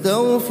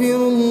 أستغفر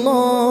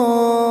الله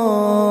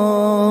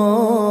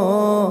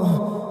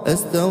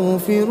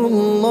أستغفر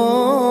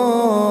الله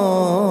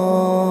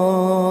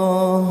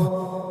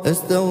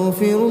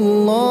أستغفر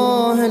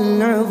الله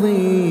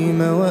العظيم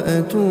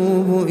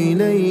وأتوب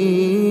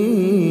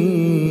إليه.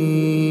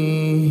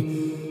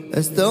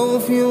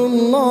 أستغفر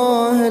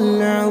الله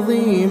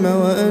العظيم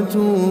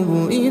وأتوب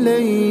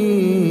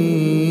إليه.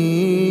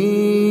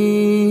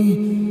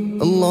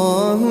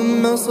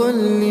 اللهم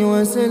صل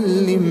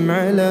وسلم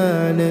على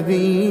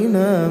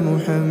نبينا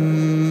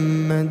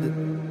محمد.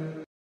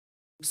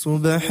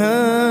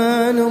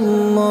 سبحان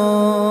الله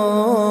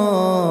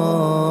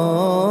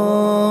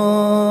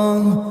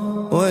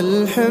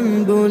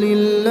والحمد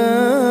لله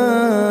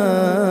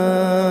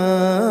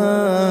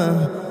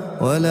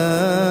ولا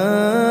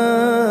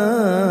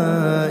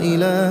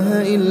إله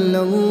إلا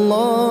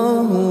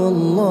الله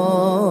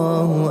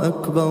والله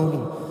أكبر.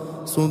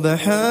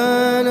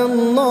 سبحان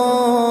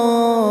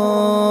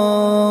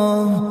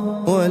الله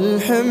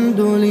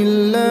والحمد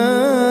لله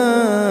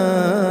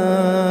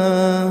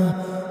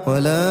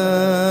ولا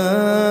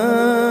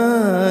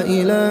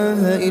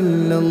إله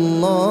إلا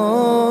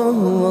الله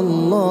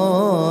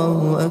والله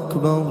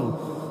أكبر.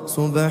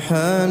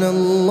 سبحان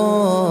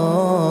الله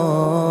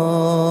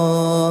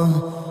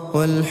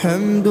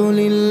والحمد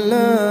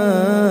لله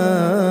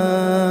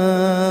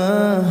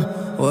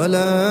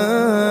ولا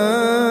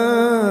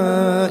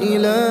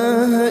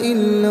إله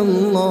إلا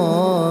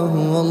الله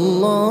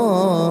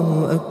والله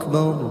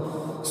أكبر.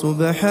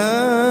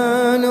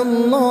 سبحان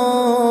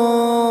الله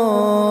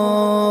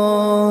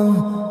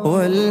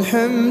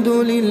والحمد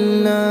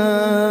لله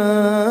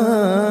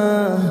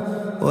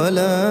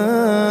ولا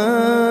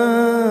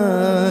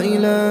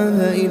إله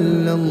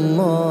إلا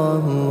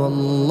الله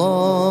والله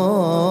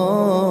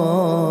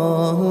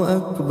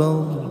أكبر.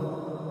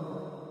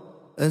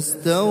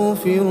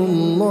 أستغفر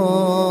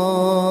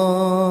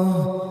الله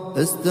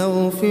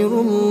أستغفر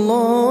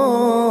الله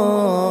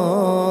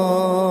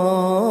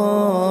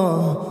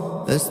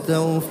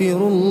أستغفر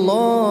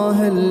الله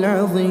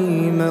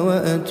العظيم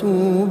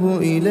وأتوب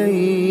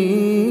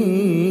إليه.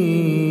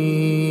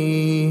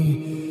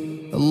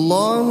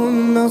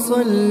 اللهم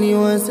صل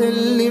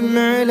وسلم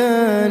على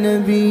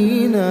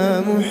نبينا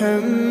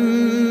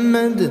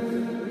محمد.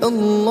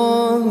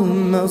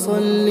 اللهم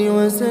صل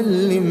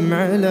وسلم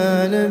على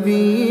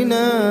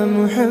نبينا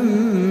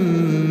محمد.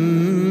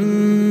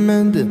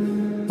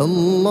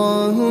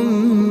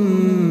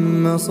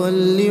 اللهم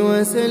صل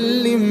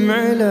وسلم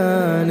على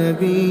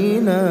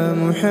نبينا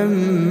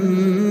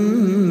محمد.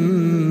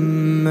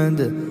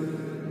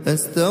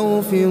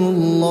 أستغفر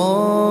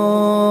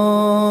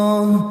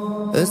الله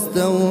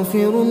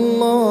أستغفر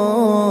الله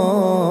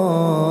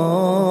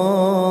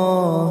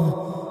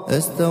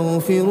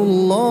أستغفر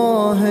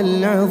الله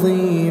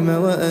العظيم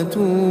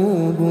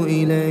وأتوب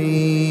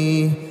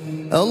إليه.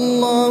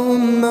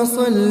 اللهم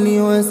صل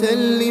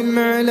وسلم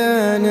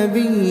على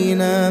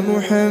نبينا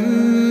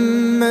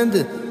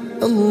محمد.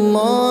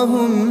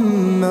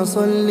 اللهم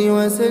صل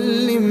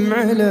وسلم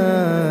على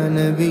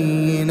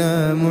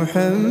نبينا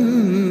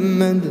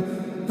محمد.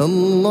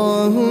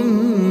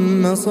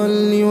 اللهم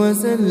صل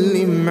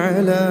وسلم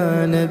على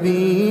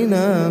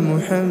نبينا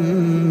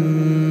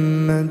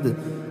محمد.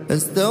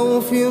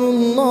 أستغفر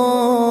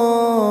الله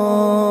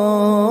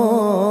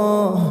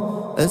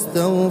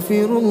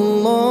أستغفر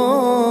الله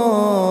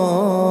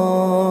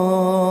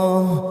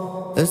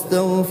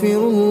أستغفر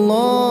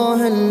الله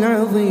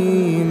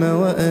العظيم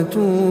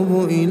وأتوب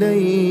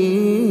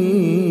إليه.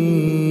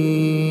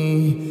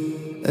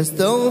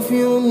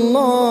 أستغفر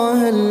الله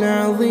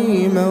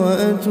العظيم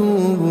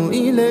وأتوب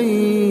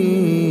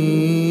إليه.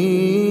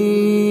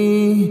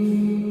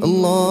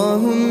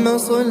 اللهم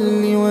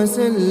صل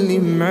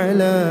وسلم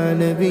على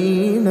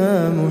نبينا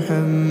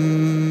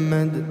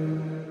محمد.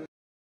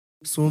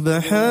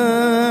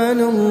 سبحان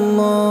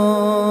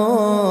الله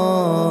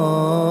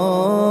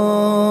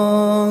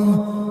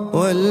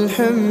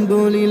والحمد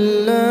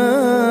لله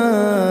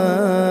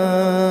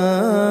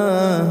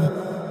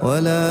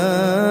ولا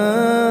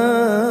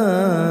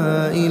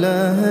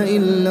إله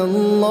إلا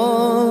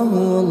الله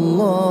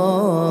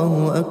والله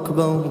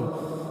أكبر.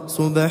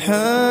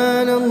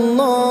 سبحان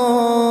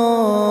الله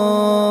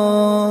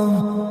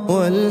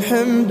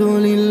والحمد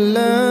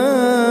لله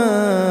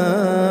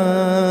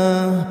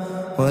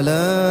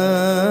ولا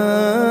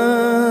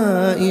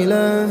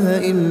إله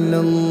إلا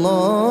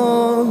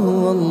الله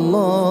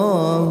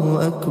والله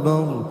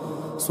أكبر.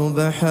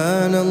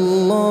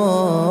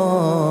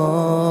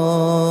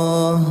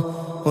 subhanallah,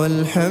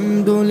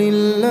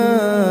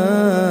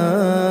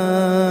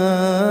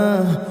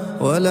 walhamdulillah,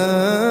 wala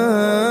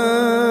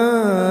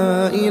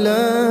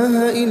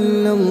ilaha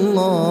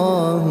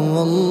illallah,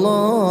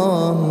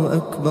 wallahu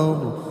akbar.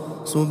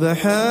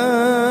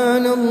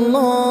 Subhanallah,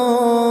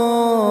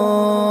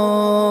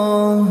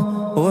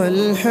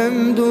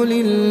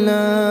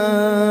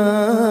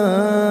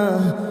 walhamdulillah,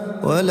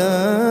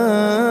 wala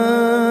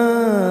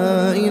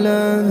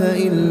ilaha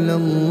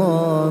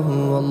illallah,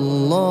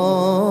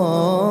 wallahu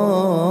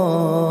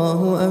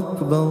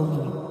akbar.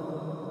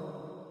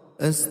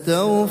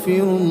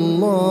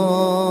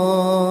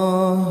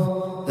 Astaghfirullah,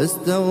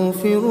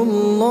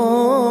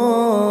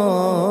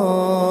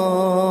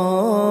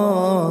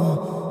 astaghfirullah,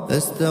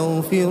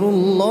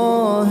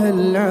 astaghfirullah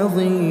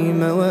al-azim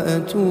wa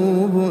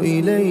atubu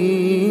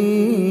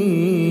ilayh.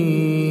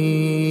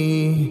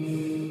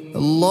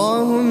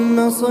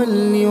 Allahumma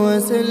salli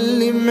wa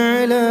sallim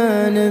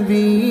ala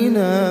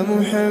nabiyyina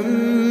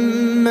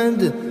Muhammad.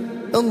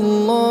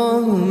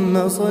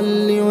 Allahumma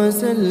salli wa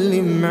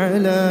sallim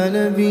ala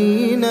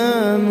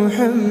nabiyyina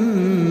Muhammad.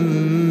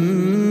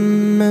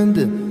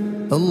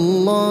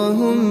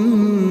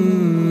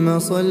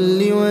 Allahumma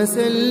salli wa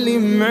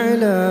sallim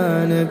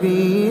ala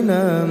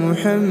nabiyyina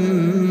Muhammad.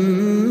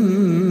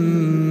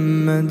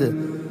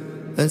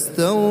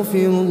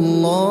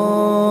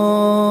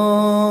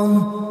 Astaghfirullah,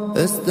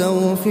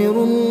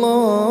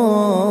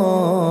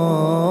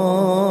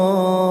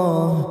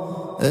 astaghfirullah,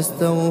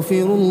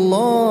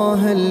 astaghfirullah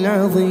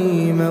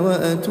al-azim wa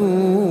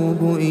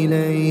atubu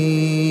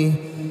ilayh.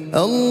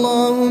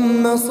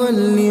 Allahumma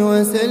salli wa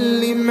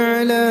sallim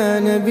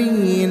ala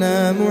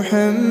nabiyyina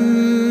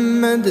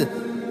Muhammad.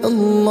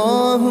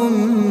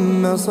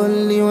 Allahumma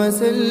salli wa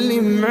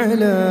sallim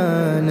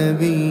ala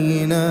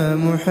nabiyyina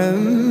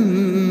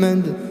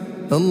Muhammad.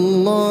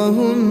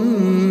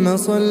 Allahumma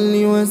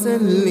salli wa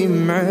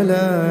sallim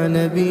ala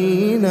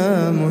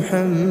nabiyyina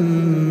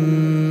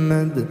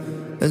Muhammad.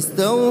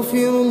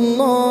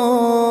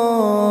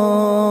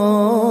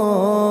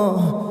 Astaghfirullah,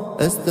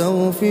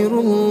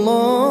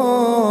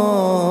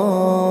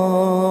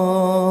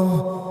 astaghfirullah,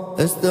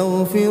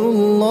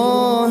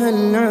 astaghfirullah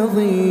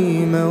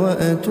al-azim wa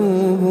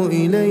atubu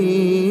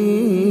ilayh.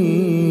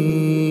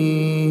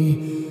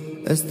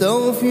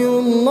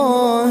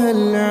 Astaghfirullah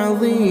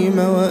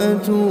al-azim wa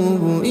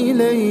atubu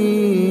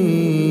ilayh.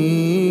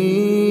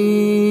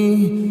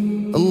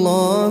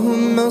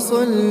 Allahumma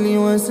salli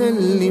wa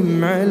sallim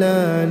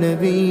ala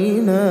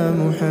nabiyyina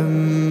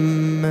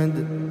Muhammad.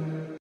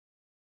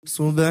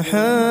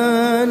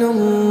 Subhanallah,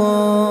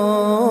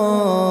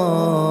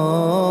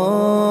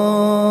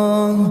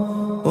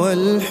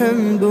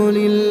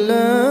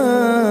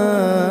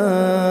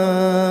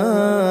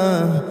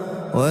 walhamdulillah,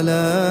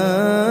 wala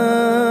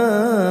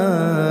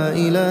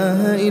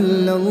ilaha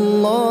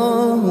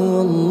illallah,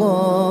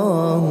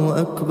 wallahu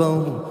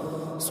akbar.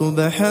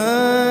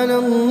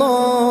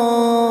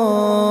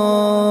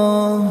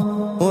 Subhanallah,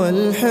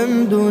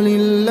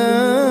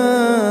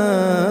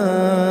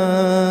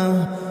 walhamdulillah,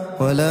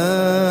 wala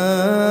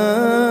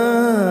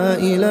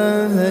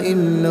ilaha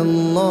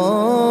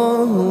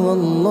illallah,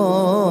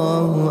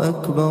 wallahu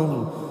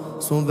akbar.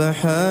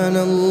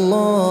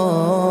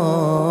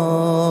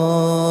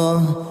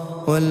 Subhanallah,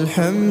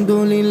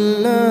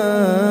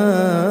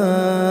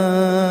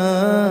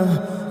 walhamdulillah,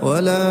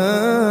 wala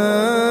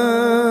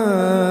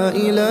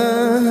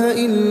ilaha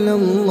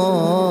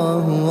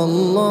illallah,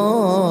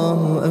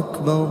 wallahu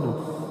akbar.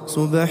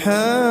 Subhanallah,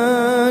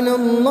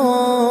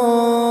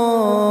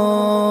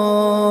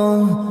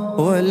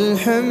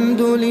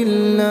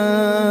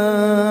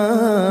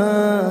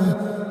 walhamdulillah,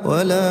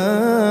 wala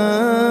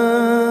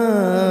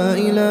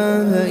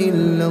ilaha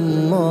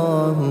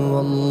illallah,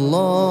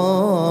 wallahu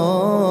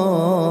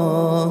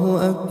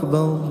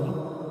akbar.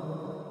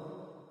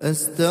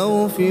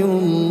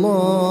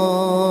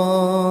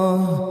 Astaghfirullah,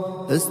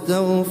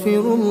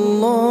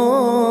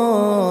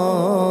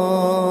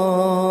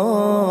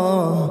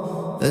 astaghfirullah,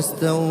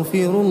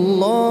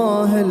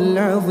 astaghfirullah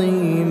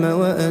al-azim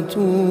wa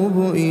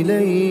atubu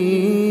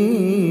ilayh.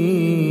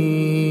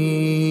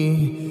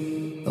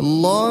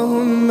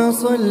 Allahumma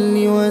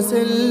salli wa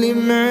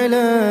sallim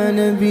ala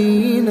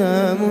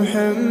nabiyyina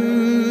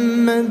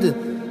Muhammad.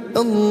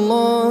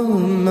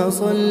 Allahumma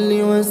salli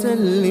wa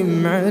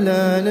sallim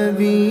ala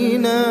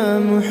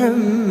nabiyyina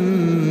Muhammad.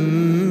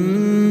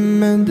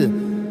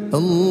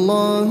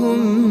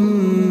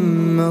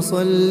 Allahumma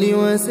salli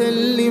wa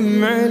sallim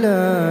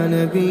ala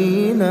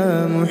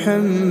nabiyyina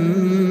Muhammad.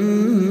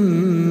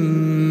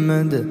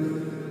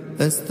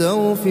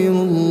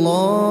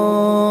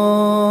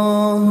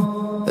 Astaghfirullah,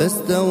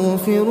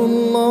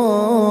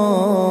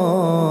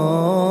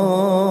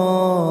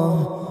 astaghfirullah,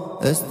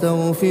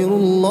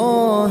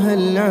 astaghfirullah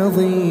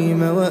al-azim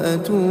wa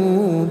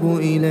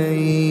atubu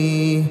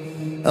ilayh.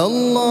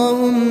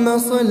 Allahumma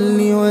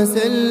salli wa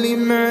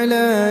sallim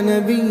ala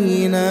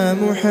nabiyyina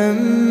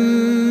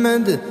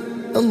Muhammad.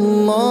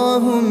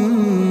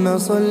 اللهم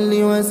صل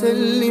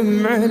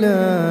وسلم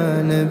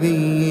على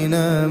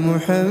نبينا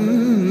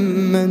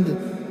محمد.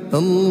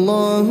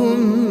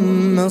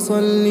 اللهم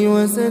صل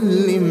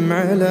وسلم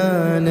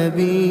على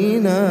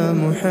نبينا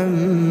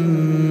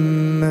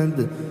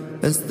محمد.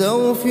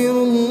 أستغفر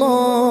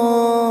الله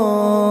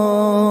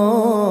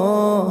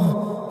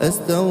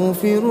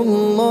أستغفر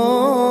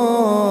الله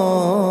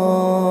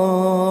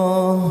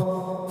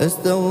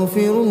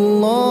أستغفر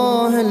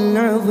الله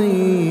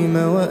العظيم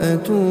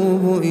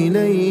وأتوب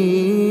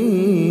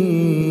إليه.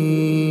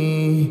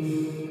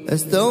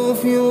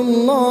 أستغفر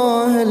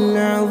الله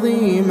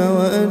العظيم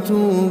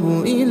وأتوب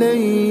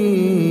إليه.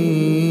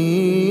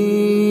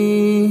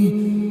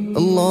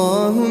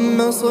 اللهم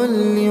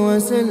صل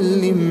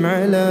وسلم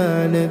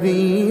على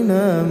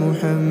نبينا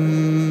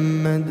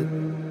محمد.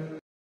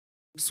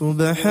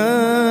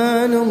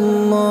 سبحان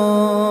الله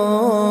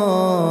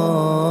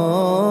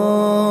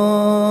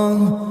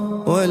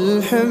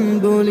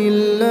والحمد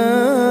لله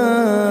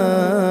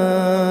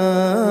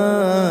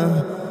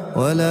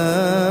ولا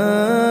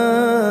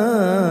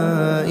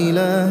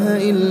إله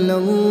إلا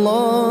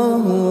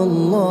الله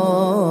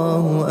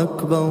والله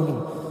أكبر.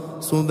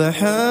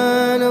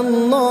 سبحان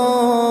الله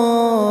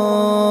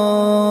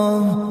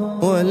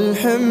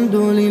والحمد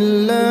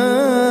لله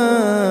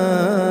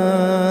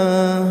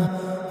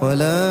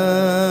ولا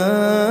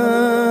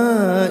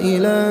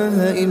إله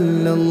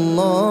إلا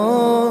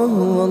الله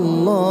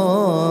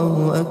والله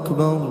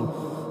أكبر.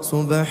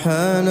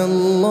 سبحان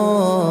الله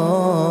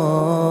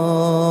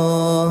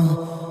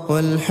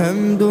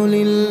والحمد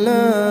لله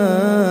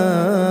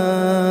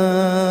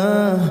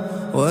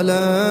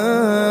ولا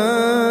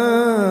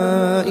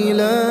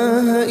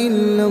إله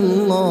إلا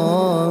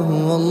الله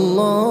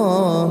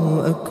والله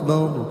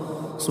أكبر.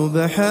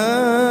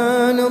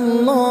 سبحان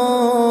الله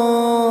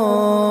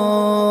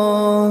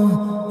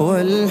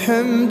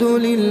والحمد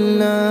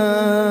لله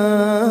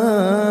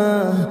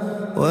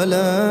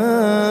ولا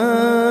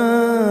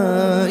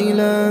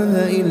إله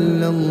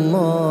إلا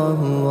الله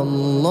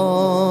والله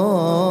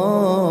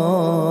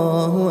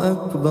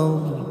أكبر.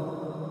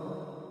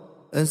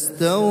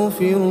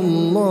 أستغفر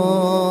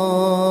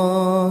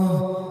الله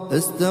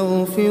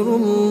أستغفر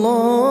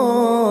الله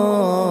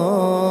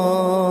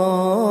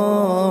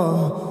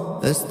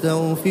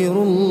أستغفر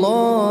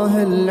الله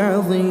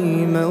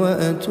العظيم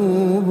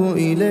وأتوب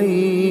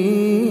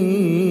إليه.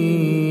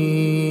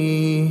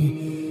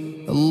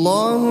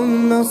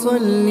 اللهم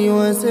صل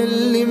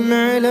وسلم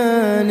على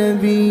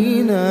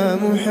نبينا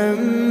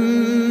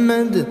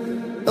محمد.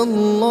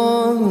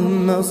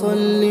 اللهم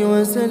صل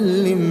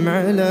وسلم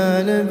على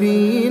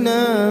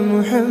نبينا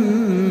محمد.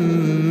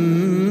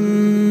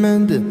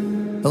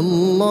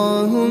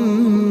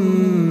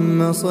 اللهم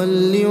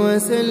صل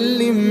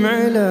وسلم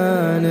على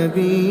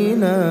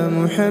نبينا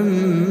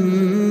محمد.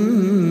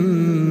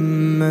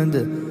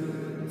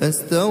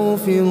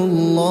 أستغفر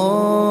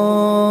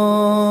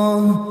الله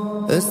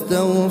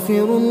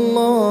أستغفر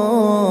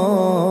الله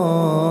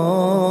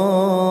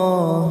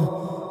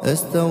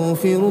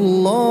أستغفر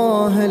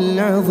الله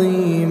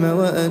العظيم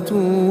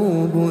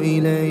وأتوب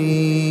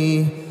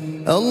إليه.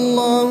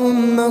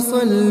 اللهم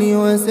صل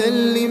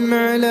وسلم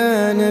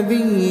على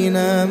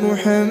نبينا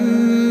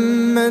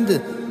محمد.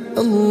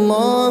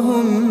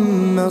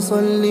 اللهم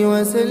صل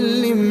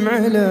وسلم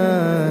على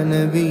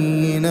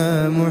نبينا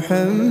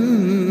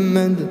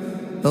محمد.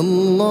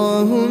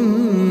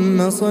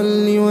 اللهم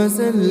صل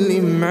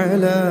وسلم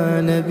على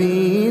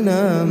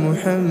نبينا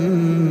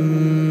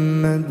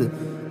محمد.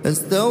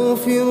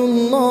 أستغفر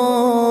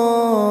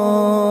الله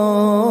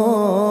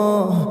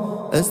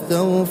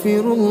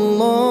أستغفر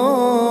الله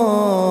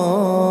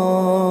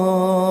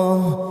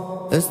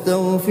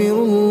أستغفر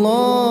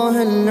الله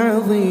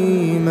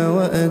العظيم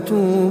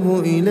وأتوب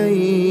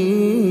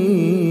إليه.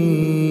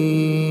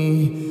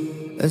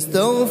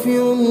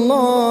 أستغفر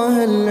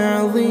الله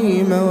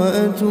العظيم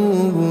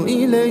وأتوب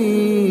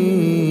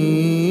إليه.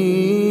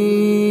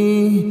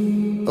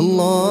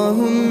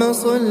 اللهم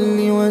صل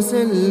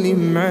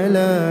وسلم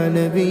على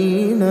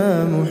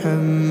نبينا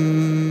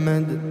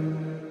محمد.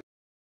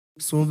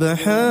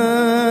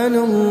 سبحان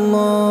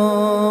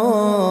الله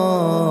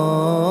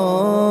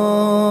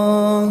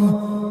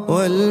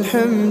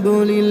والحمد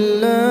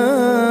لله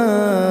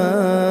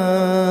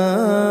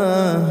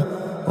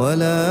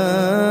ولا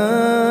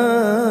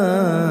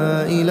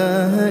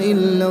إله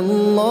إلا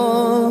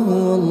الله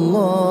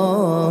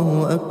والله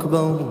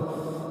أكبر.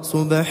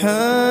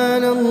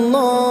 سبحان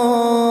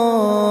الله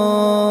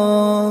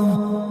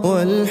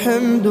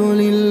والحمد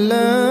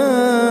لله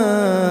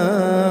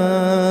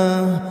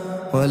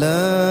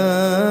ولا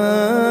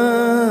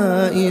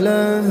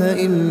إله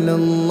إلا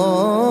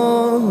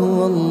الله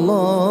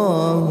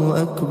والله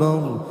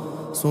أكبر.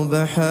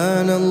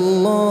 سبحان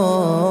الله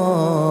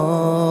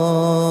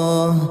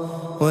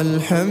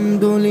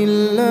والحمد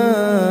لله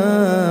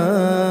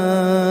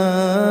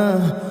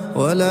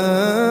ولا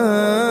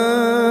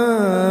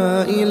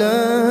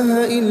إله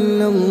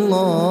إلا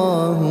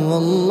الله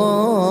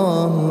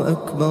والله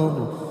أكبر.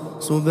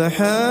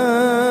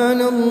 سبحان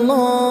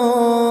الله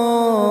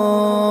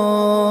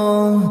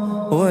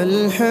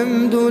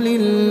والحمد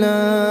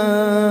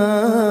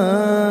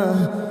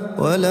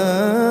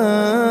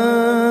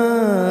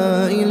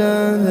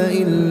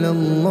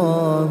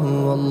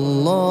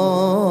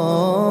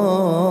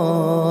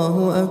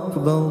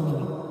أكبر.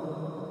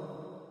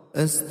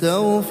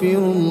 أستغفر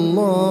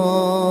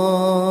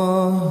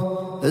الله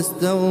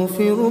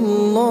أستغفر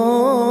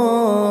الله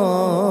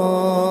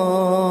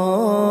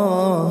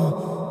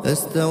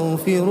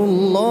أستغفر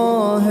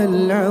الله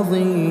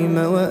العظيم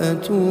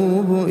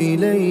وأتوب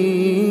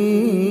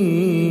إليه.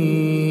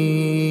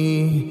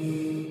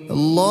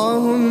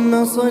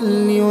 اللهم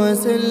صل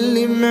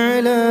وسلم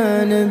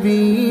على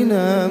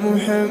نبينا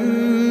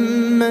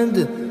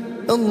محمد.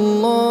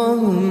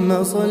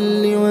 اللهم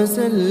صل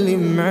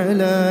وسلم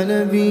على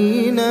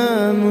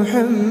نبينا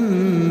محمد.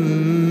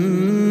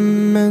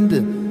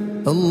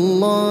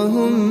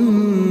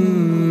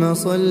 اللهم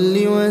صل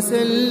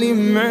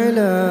وسلم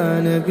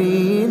على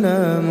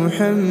نبينا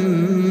محمد.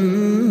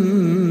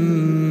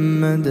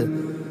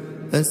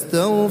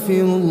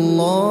 أستغفر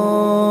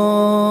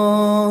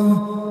الله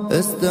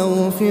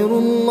أستغفر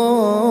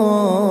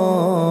الله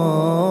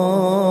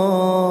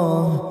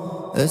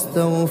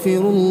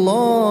أستغفر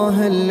الله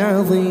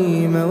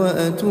العظيم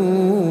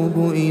وأتوب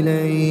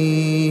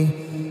إليه.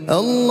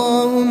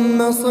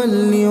 اللهم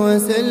صل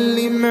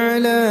وسلم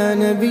على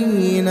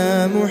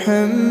نبينا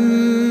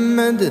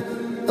محمد.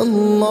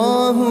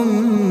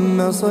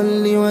 اللهم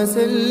صل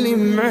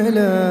وسلم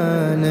على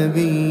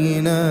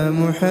نبينا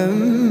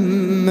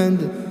محمد.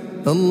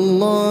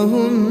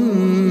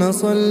 اللهم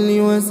صل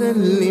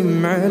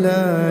وسلم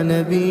على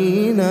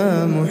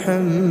نبينا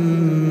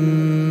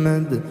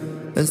محمد.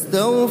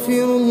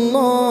 أستغفر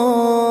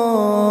الله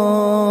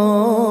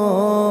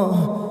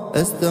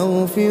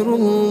أستغفر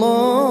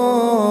الله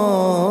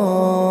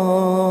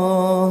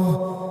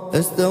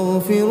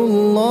أستغفر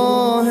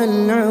الله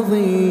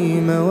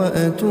العظيم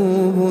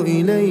وأتوب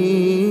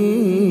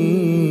إليه.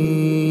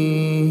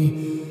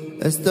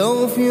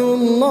 أستغفر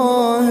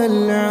الله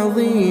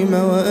العظيم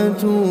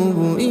وأتوب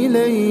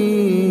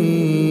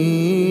إليه.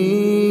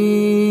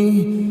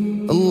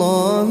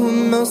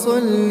 اللهم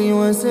صل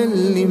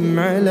وسلم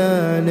على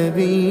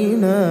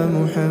نبينا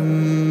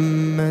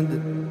محمد.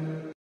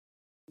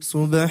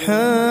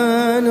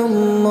 سبحان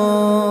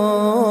الله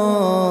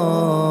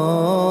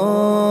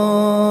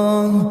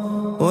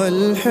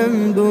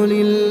والحمد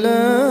لله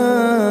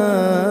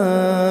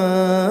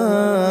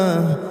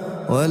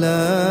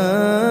ولا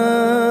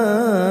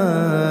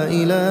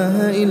إله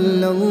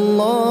إلا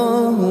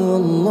الله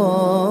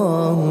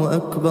والله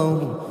أكبر.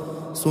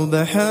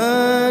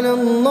 سبحان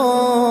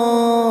الله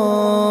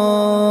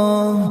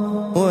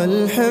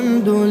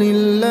والحمد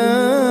لله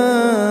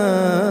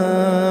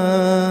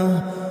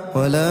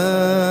ولا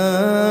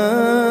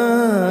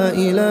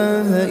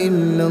إله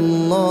إلا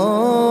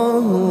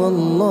الله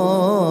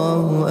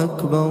والله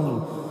أكبر.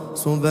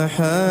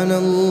 سبحان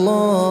الله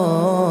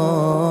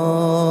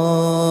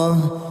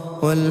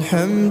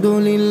والحمد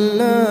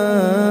لله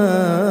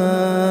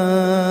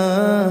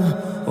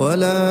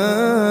ولا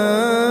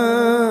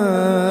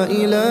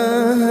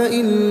إله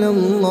إلا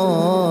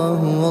الله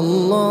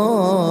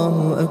والله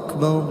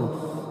أكبر.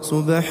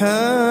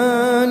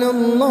 سبحان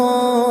الله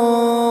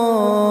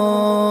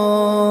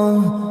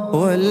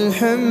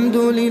والحمد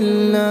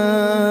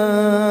لله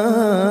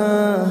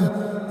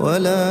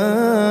ولا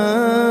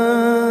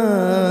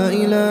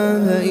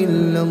إله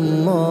إلا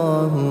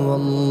الله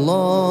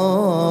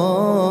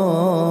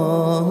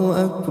والله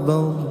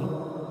أكبر.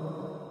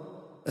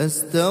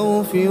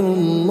 أستغفر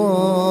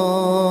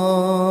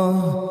الله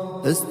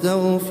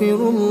أستغفر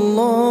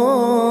الله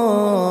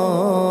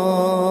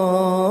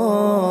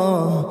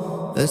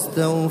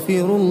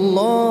أستغفر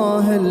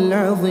الله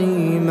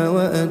العظيم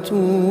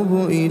وأتوب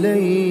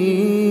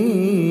إليه.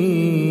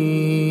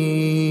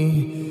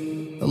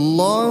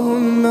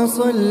 اللهم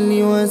صل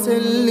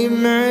وسلم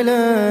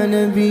على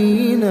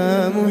نبينا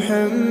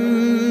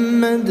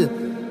محمد.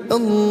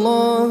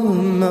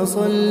 اللهم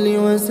صل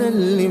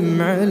وسلم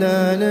على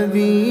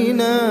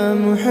نبينا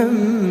محمد.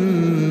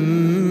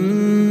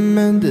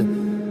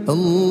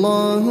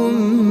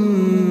 اللهم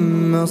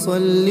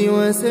صل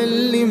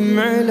وسلم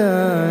على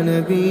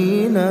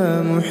نبينا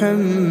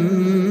محمد.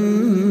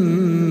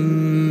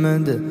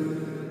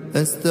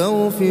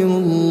 أستغفر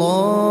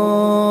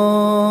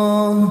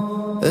الله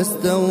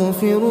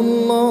أستغفر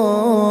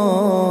الله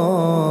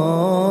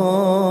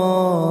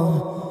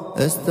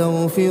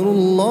أستغفر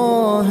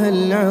الله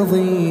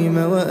العظيم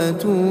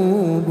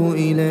وأتوب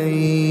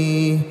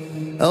إليه.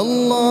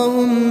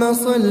 اللهم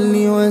صل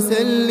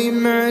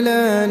وسلم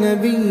على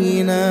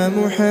نبينا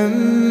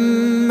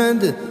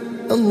محمد.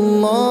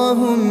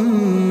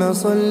 اللهم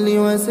صل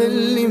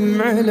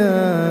وسلم على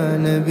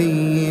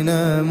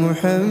نبينا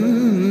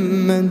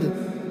محمد.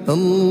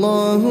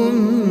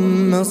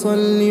 اللهم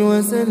صل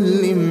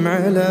وسلم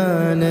على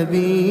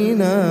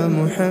نبينا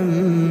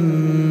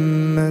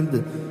محمد.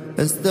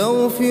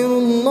 أستغفر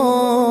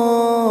الله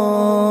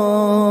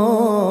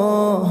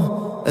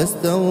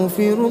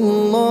أستغفر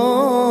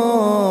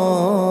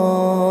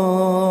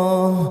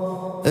الله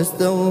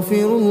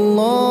أستغفر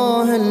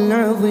الله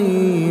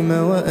العظيم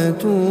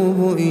وأتوب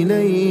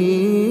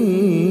إليه.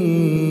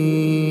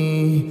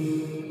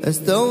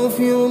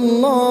 أستغفر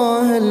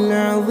الله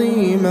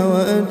العظيم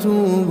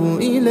وأتوب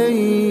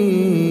إليه.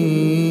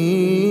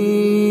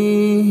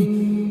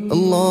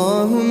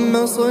 اللهم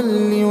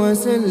صل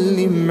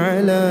وسلم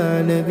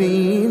على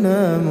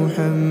نبينا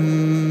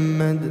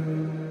محمد.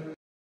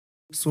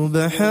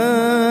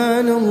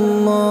 سبحان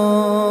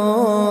الله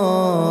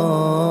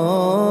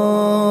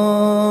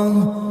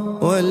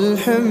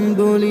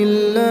والحمد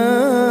لله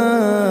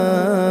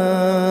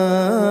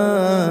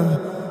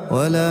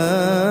ولا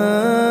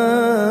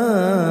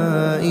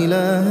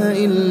إله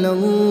إلا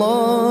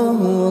الله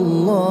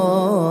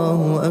والله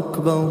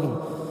أكبر.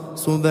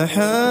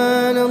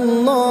 سبحان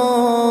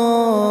الله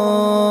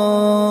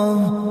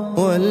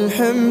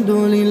والحمد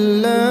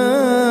لله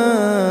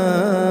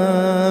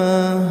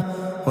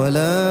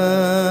ولا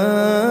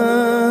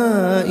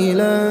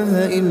إله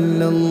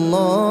إلا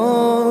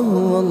الله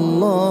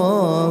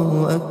والله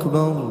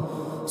أكبر.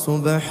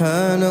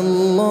 سبحان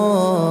الله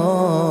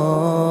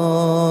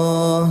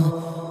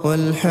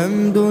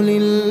والحمد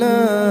لله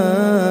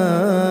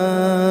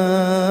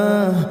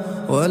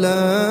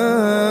ولا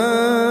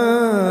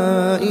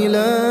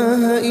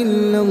إله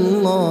إلا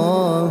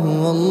الله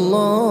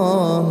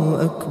والله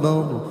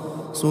أكبر.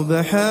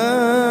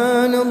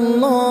 سبحان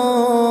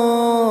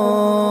الله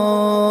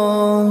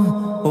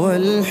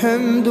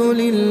والحمد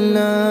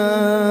لله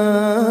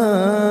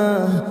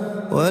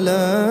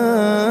ولا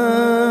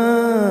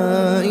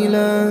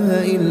إله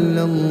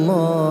إلا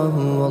الله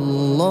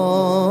والله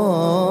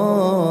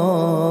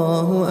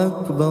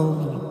أكبر.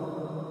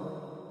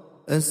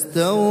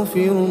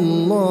 أستغفر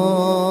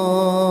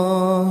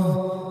الله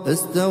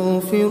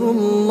أستغفر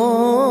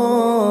الله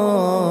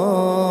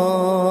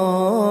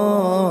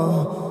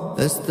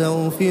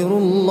أستغفر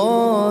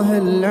الله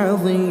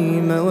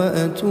العظيم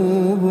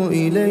وأتوب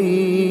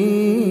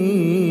إليه.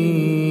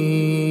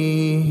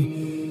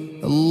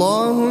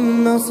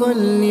 اللهم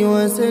صل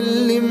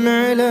وسلم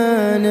على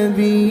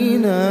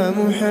نبينا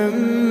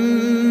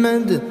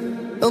محمد.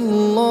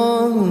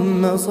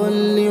 اللهم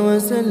صل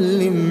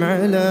وسلم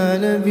على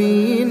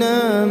نبينا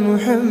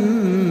محمد.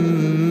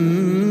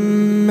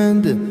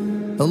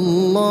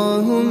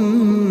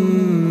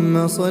 اللهم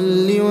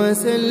صل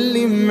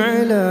وسلم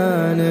على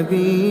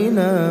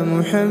نبينا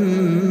محمد.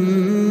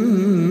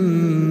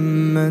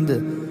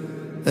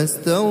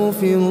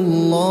 أستغفر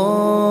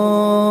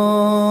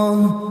الله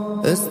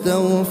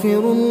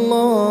أستغفر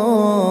الله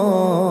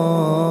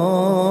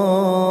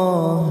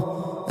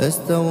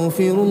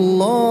أستغفر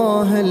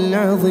الله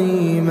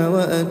العظيم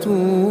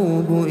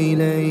وأتوب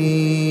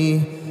إليه.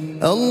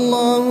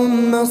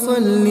 اللهم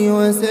صل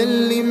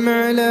وسلم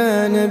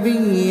على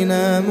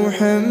نبينا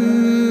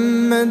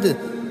محمد.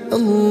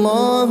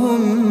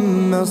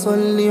 اللهم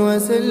صل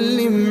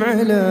وسلم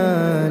على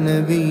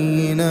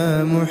نبينا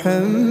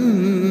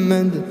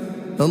محمد.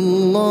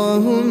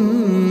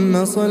 اللهم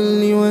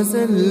صل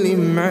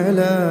وسلم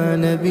على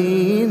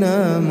نبينا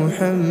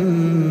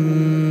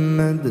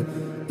محمد.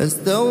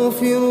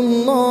 أستغفر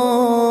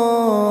الله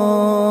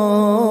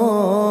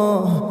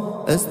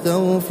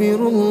أستغفر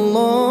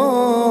الله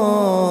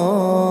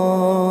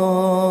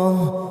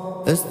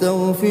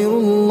أستغفر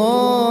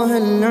الله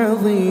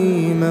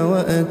العظيم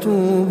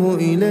وأتوب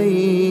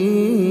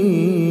إليه.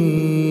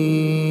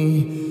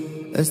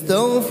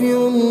 أستغفر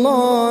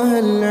الله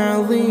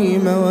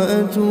العظيم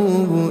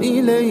وأتوب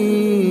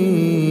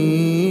إليه.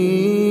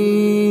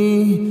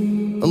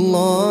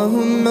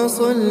 اللهم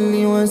صل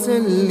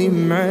وسلم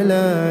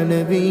على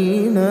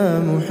نبينا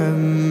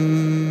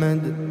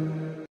محمد.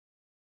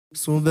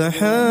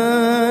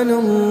 سبحان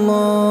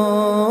الله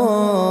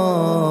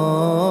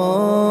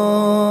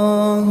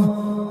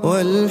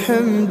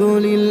والحمد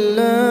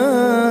لله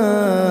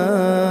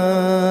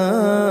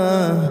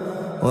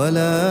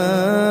ولا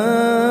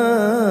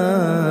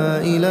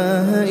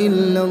إله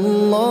إلا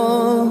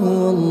الله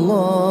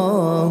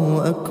والله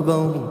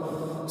أكبر.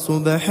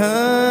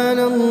 سبحان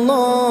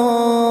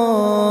الله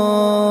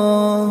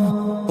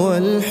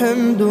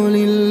والحمد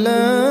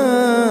لله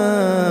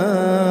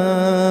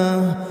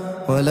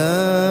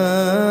ولا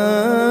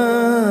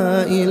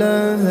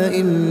إله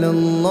إلا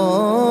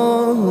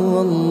الله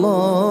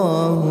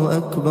والله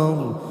أكبر.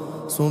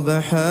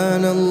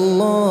 سبحان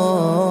الله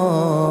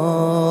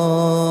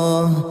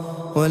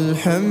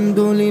والحمد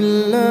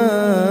لله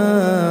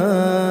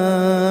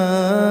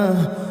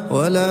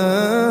ولا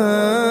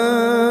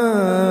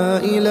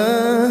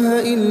إله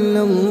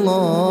إلا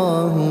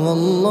الله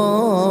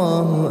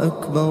والله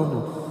أكبر.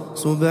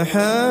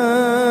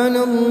 سبحان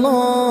الله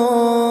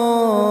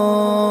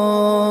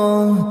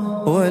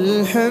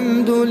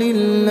والحمد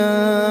لله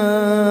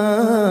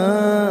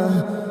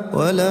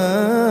ولا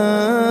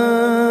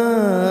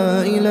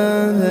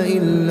إله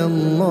إلا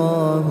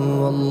الله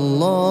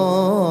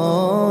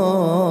والله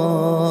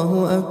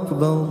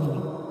أكبر.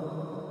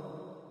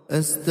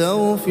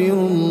 أستغفر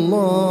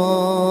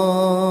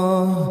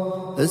الله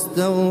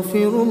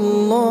أستغفر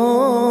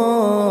الله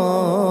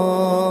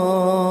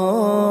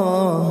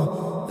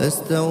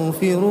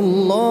أستغفر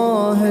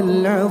الله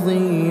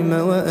العظيم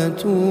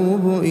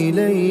وأتوب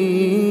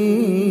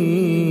إليه.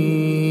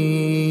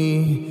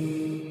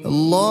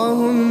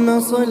 اللهم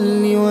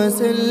صل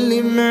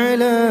وسلم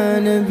على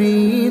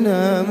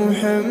نبينا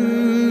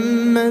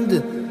محمد.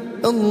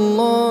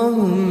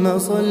 اللهم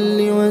صل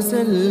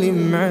وسلم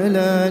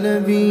على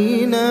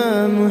نبينا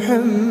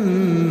محمد.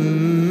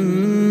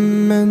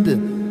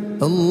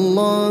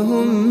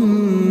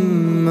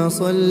 اللهم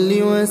صل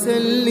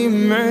وسلم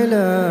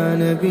على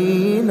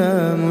نبينا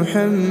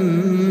محمد.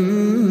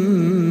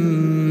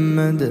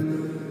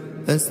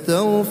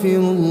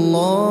 أستغفر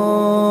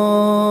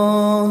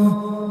الله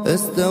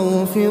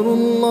أستغفر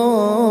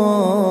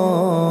الله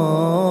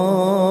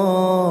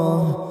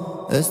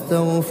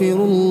أستغفر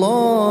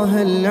الله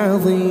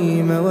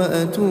العظيم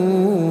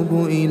وأتوب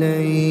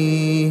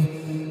إليه.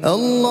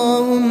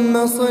 اللهم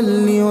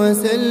صل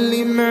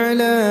وسلم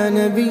على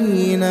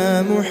نبينا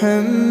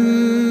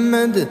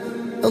محمد.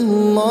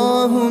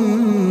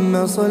 اللهم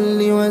صل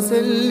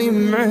وسلم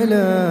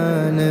على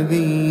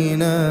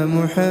نبينا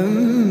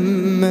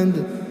محمد.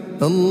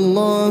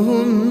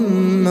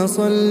 اللهم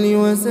صل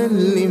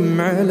وسلم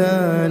على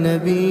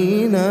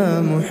نبينا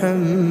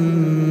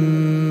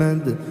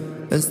محمد.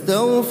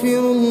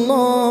 أستغفر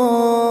الله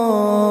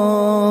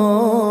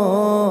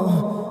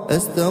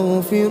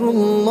أستغفر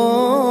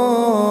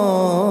الله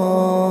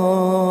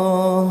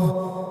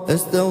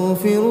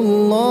أستغفر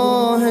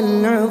الله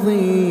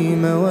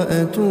العظيم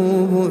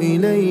وأتوب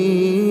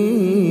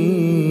إليه.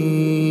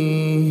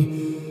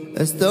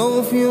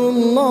 أستغفر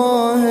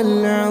الله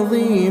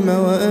العظيم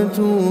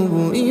وأتوب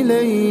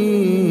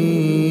إليه.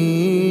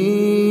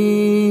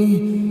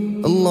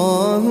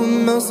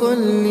 اللهم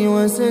صل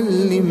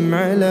وسلم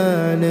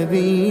على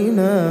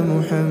نبينا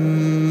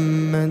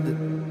محمد.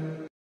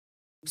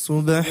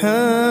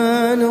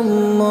 سبحان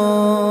الله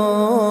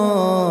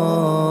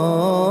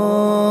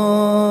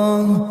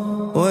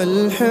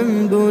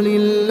والحمد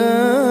لله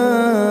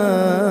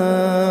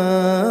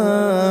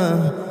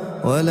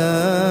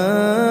ولا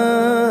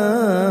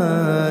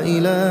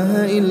إله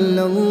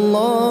إلا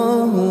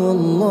الله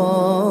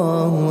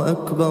والله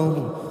أكبر.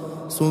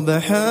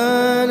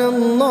 سبحان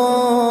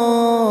الله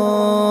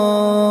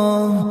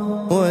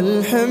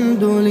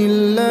والحمد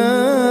لله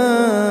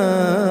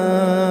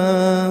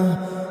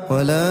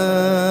ولا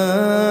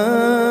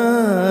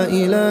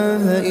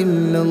إله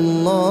إلا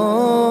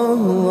الله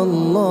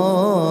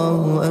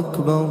والله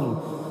أكبر.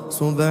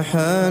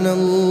 سبحان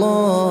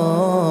الله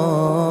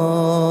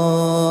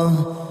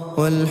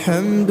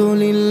والحمد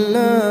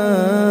لله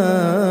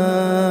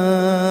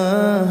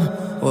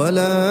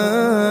ولا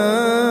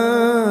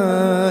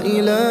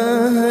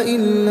إله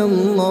إلا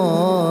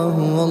الله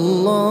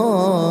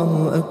والله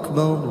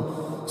أكبر.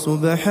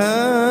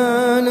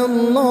 سبحان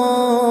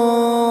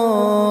الله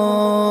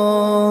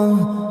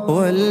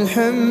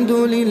والحمد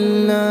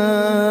لله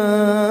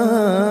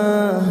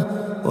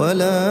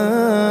ولا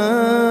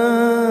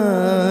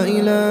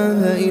إله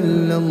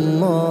إلا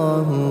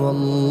الله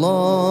والله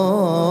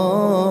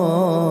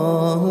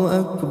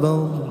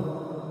أكبر.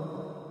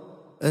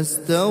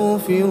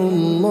 أستغفر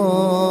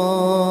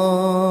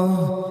الله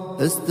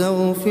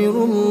أستغفر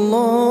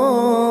الله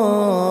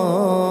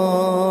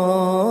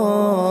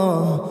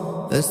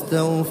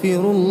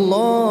أستغفر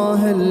الله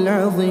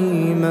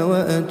العظيم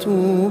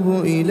وأتوب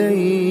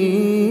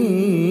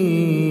إليه.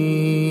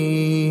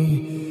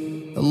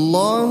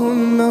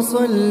 اللهم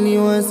صل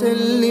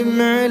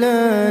وسلم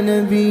على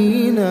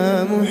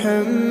نبينا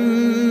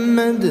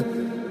محمد.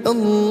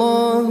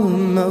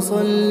 اللهم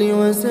صل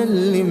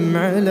وسلم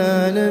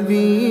على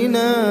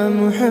نبينا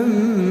محمد.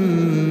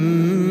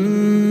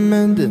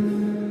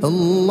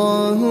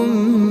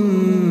 اللهم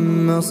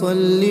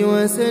صل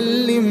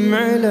وسلم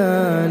على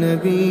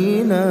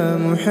نبينا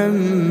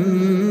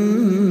محمد.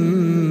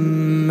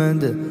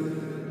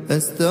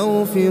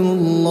 أستغفر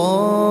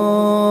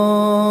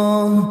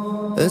الله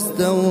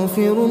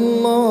أستغفر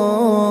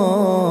الله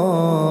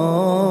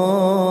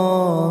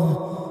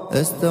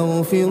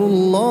أستغفر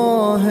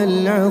الله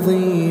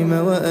العظيم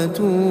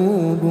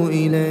وأتوب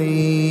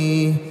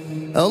إليه.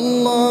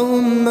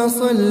 اللهم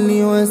صل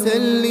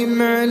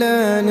وسلم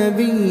على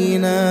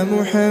نبينا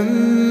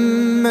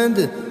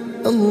محمد.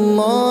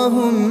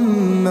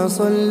 اللهم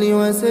صل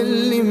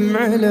وسلم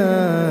على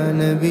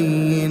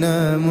نبينا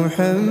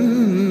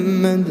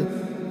محمد.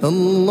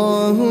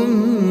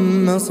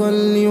 اللهم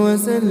صل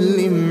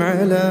وسلم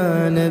على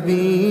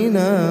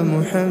نبينا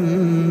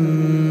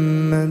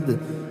محمد.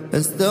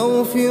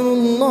 أستغفر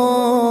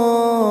الله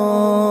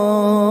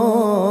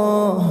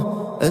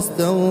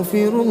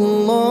أستغفر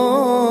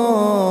الله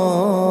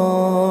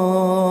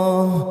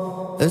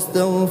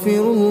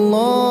أستغفر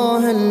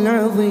الله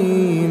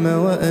العظيم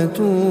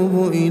وأتوب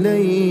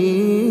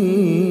إليه.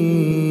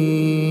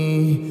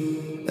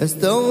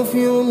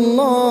 أستغفر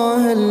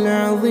الله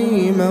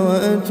العظيم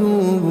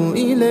وأتوب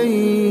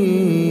إليه.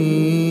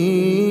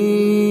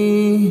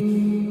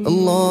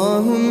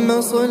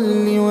 اللهم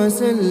صل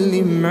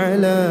وسلم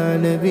على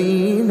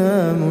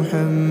نبينا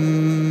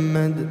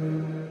محمد.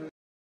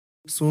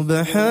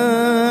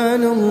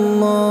 سبحان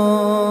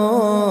الله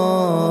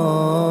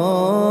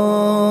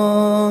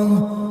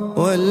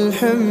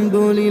والحمد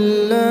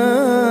لله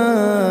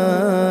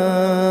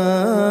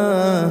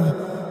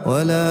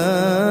ولا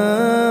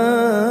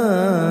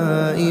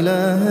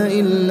إله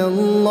إلا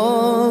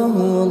الله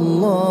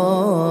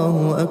والله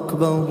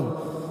أكبر.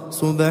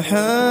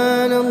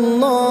 سبحان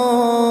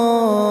الله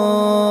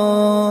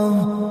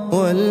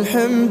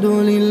والحمد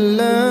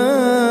لله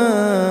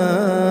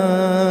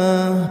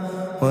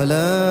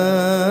ولا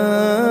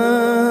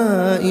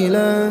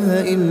إله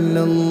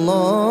إلا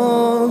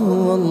الله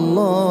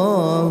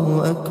والله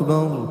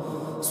أكبر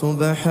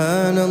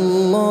سبحان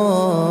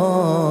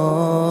الله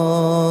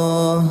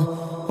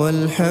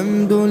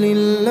والحمد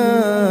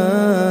لله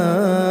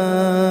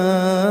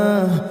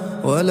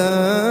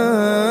ولا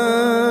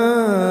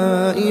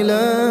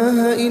إله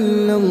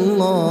إلا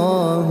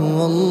الله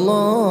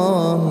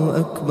والله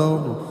أكبر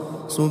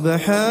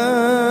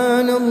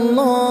سبحان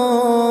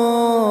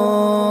الله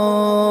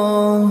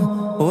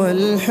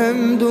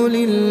والحمد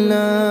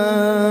لله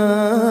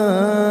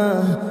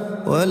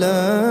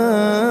ولا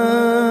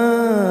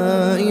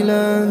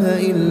إله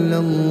إلا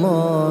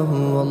الله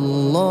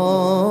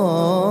والله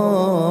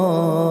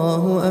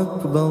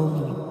أكبر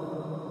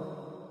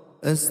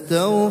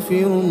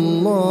أستغفر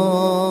الله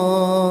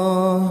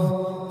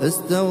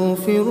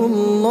أستغفر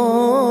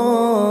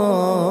الله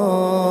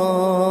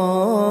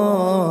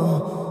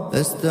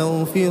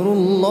أستغفر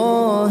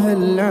الله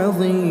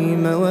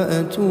العظيم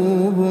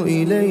وأتوب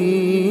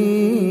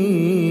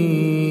إليه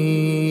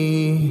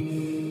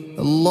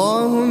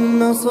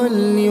اللهم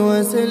صل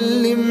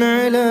وسلم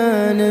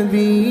على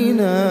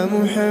نبينا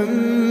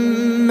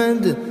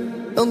محمد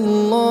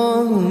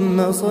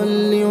اللهم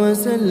صل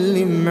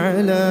وسلم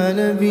على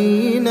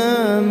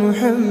نبينا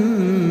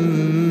محمد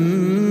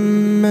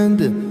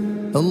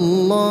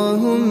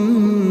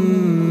اللهم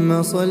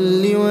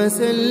صل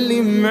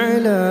وسلم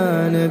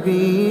على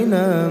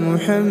نبينا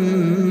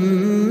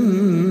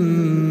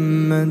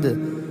محمد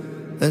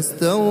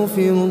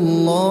أستغفر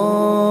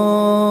الله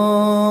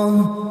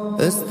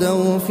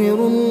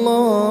أستغفر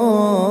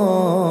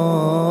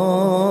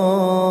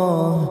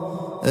الله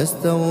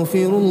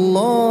أستغفر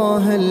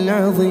الله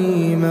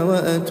العظيم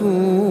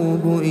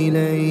وأتوب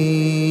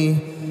إليه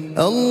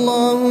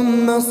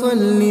اللهم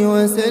صل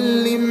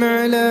وسلم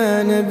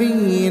على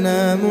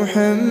نبينا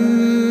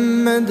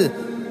محمد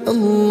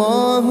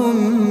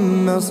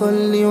اللهم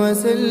صل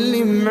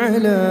وسلم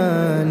على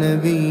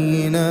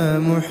نبينا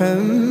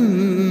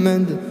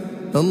محمد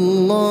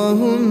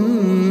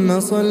اللهم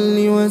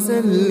صل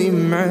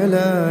وسلم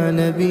على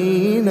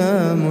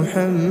نبينا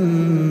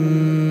محمد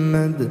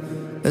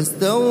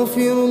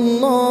أستغفر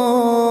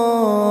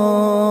الله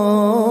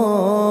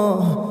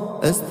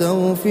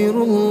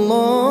أستغفر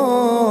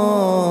الله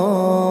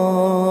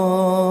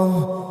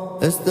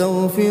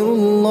أستغفر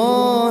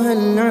الله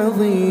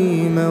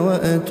العظيم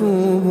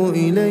وأتوب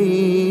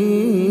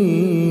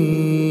إليه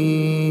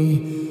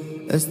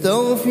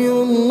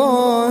أستغفر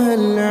الله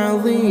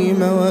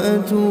العظيم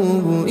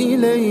وأتوب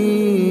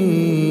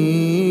إليه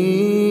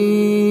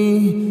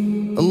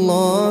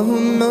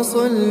اللهم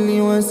صل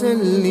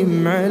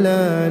وسلم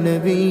على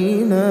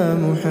نبينا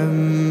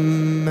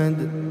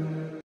محمد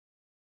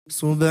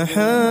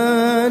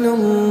سبحان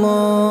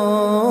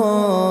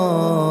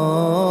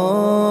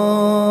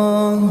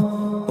الله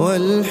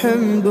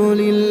والحمد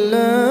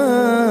لله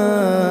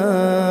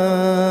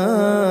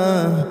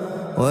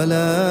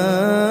ولا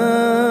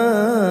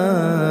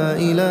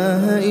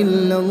إله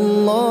إلا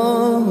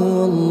الله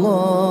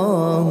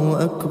والله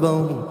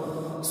أكبر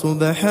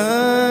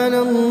سبحان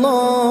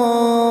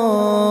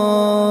الله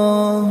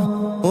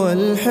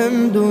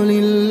والحمد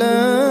لله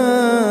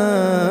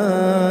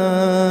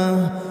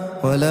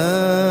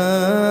ولا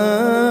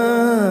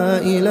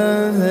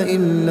إله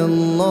إلا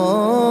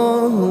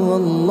الله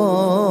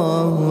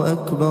والله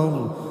أكبر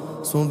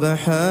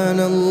سبحان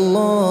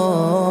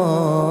الله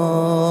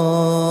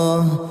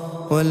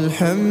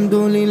والحمد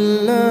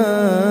لله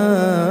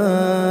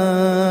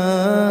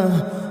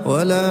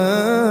ولا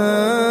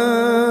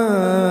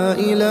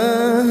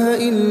إله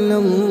إلا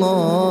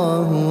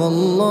الله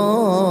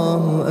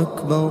والله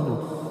أكبر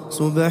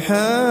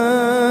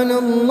سبحان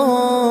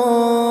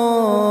الله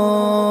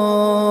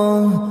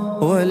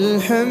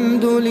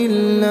والحمد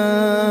لله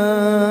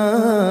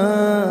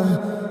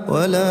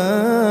ولا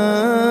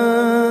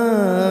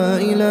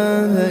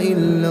إله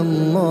إلا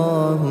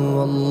الله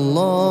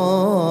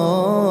والله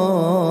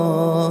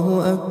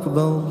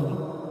أكبر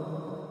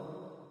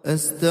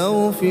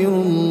أستغفر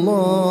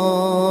الله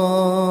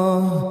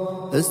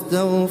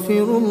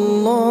أستغفر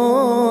الله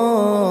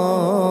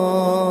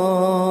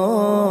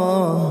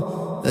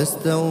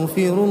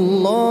أستغفر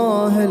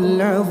الله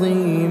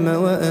العظيم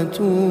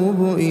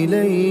وأتوب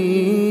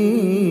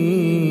إليه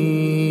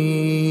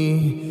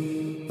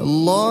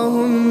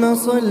اللهم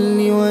صل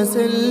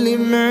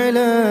وسلم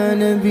على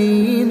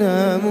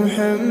نبينا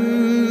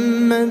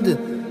محمد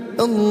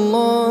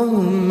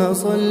اللهم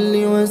صل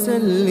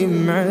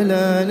وسلم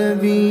على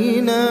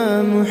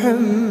نبينا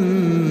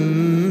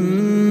محمد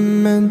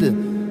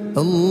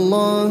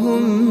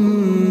اللهم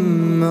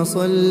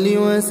صل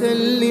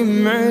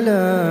وسلم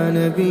على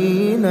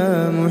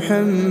نبينا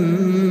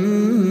محمد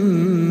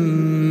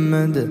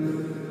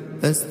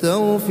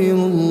أستغفر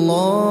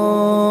الله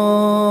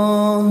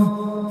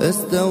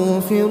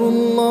أستغفر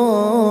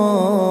الله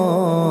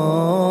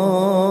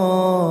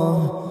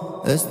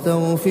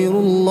أستغفر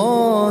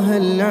الله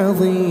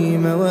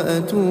العظيم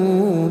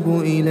وأتوب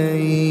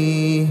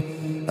إليه.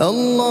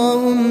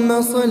 اللهم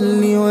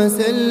صل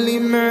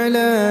وسلم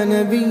على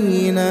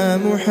نبينا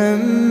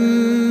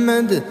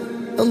محمد.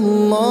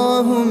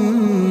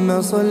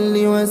 اللهم صل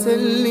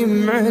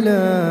وسلم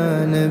على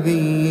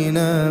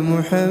نبينا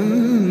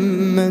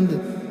محمد.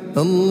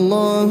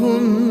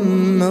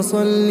 اللهم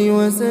صل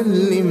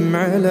وسلم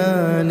على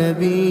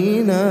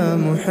نبينا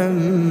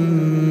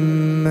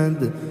محمد.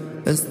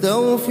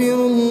 أستغفر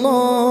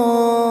الله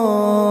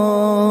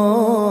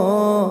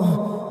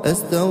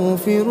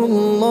أستغفر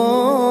الله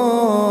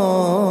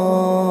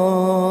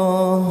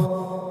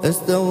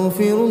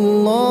أستغفر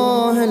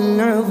الله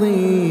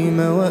العظيم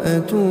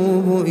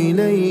وأتوب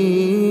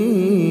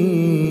إليه.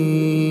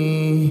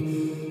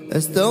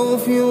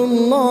 أستغفر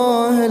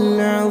الله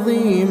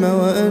العظيم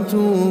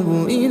وأتوب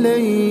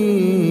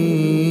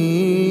إليه.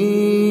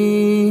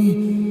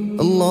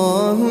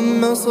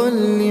 اللهم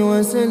صل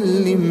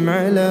وسلم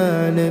على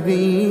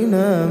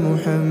نبينا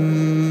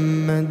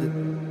محمد.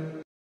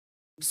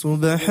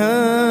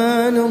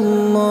 سبحان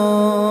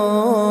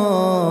الله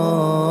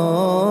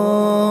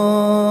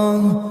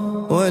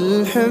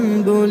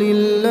والحمد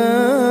لله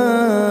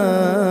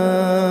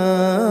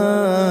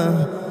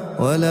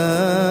ولا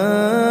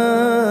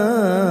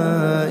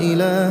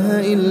إله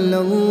إلا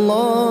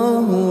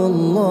الله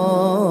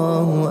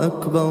والله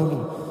أكبر.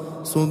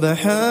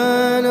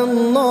 سبحان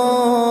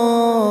الله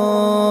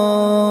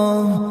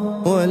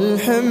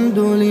والحمد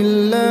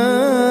لله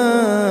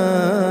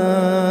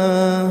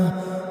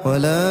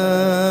ولا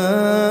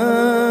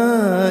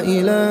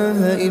إله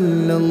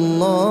إلا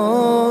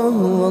الله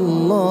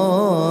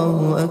والله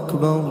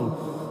أكبر.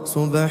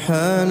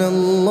 سبحان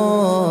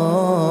الله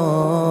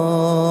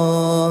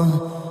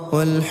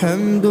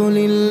والحمد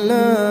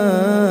لله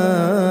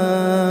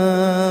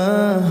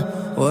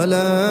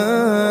ولا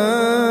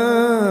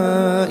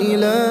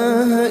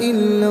إله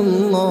إلا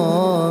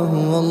الله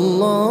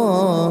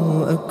والله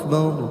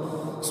أكبر.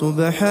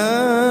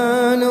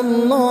 سبحان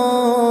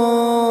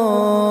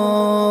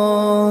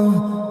الله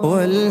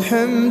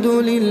والحمد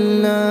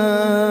لله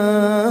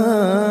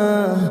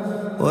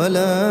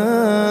ولا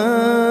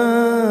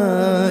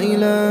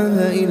إله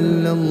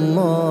إلا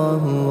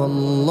الله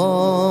والله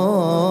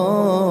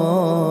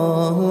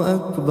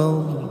أكبر.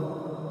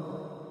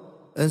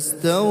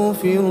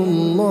 أستغفر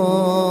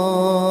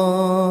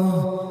الله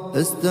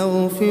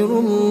أستغفر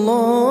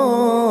الله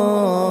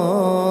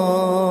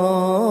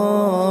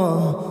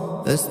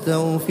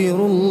أستغفر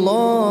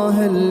الله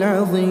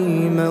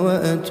العظيم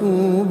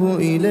وأتوب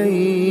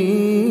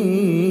إليه.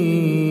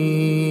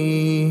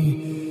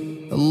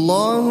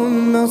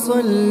 اللهم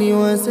صل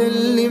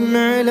وسلم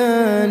على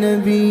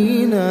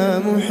نبينا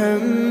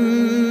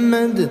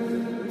محمد.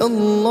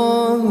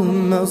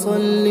 اللهم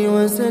صل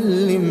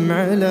وسلم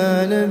على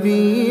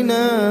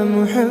نبينا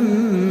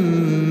محمد.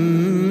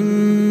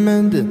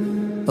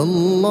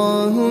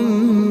 اللهم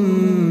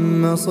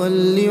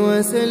صل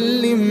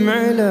وسلم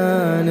على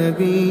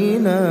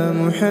نبينا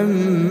محمد.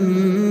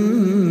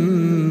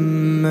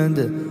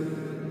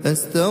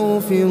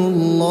 أستغفر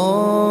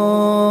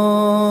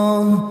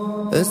الله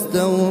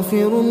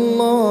أستغفر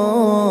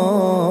الله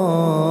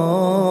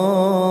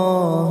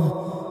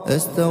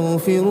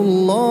أستغفر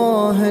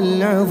الله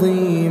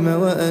العظيم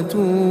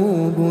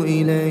وأتوب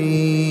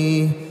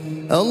إليه.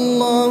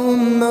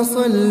 اللهم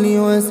صل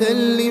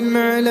وسلم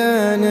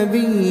على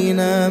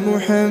نبينا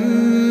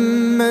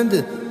محمد.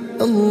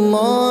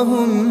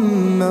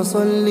 اللهم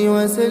صل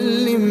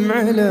وسلم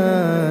على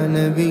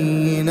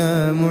نبينا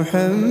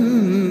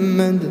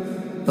محمد.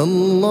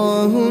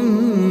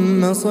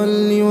 اللهم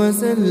صل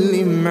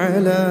وسلم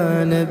على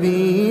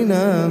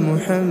نبينا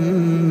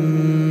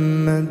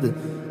محمد.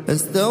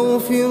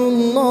 أستغفر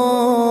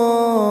الله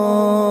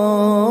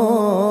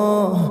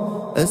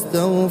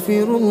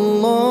أستغفر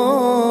الله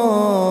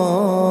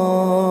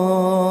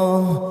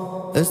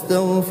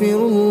أستغفر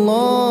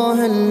الله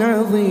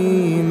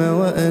العظيم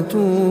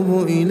وأتوب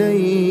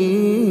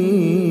إليه.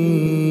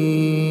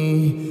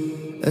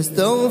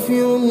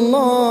 أستغفر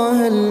الله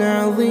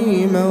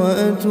العظيم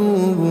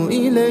وأتوب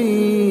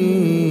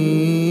إليه.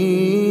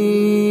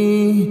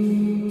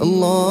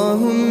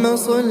 اللهم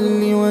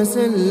صل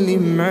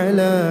وسلم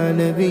على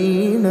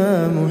نبينا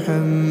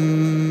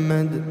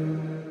محمد.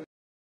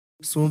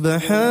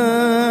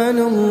 سبحان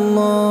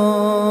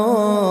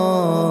الله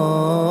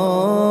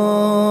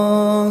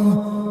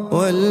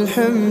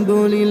والحمد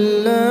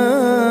لله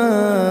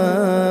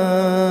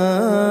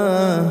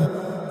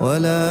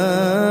ولا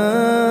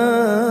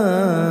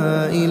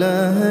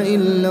إله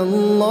إلا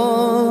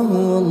الله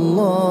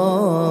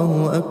والله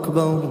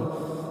أكبر.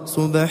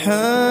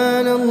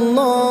 سبحان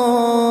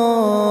الله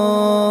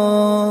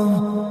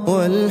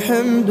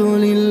والحمد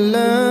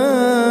لله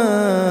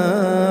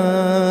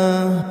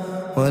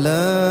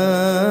ولا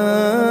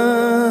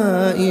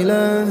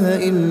إله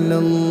إلا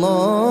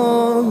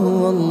الله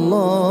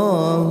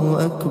والله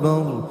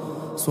أكبر.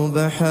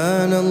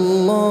 سبحان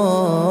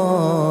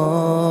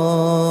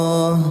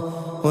الله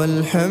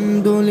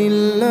والحمد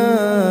لله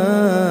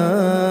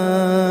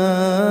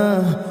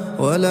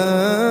ولا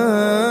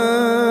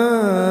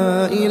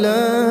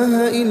إله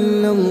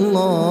إلا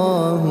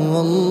الله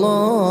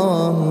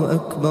والله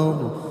أكبر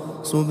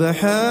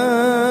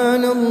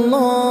سبحان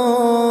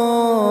الله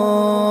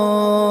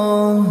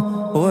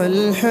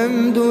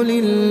والحمد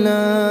لله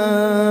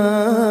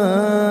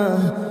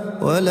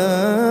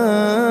ولا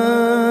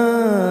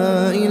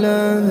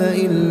إله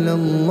إلا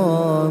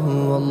الله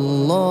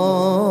والله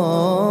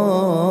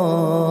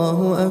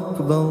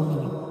أكبر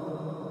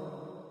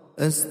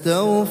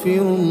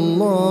أستغفر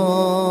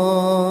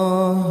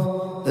الله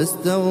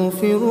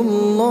أستغفر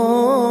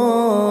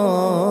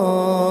الله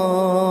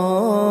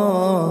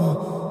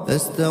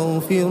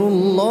أستغفر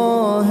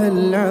الله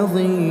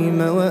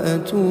العظيم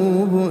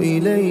وأتوب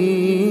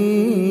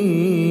إليه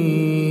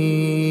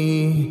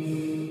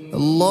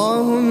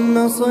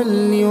اللهم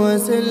صل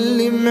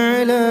وسلم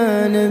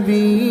على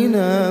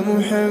نبينا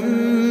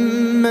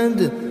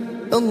محمد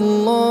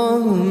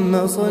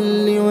اللهم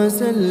صل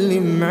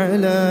وسلم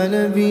على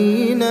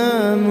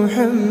نبينا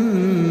محمد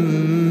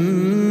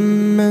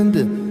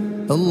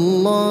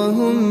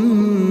اللهم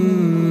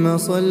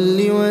صل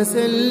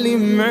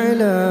وسلم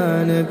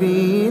على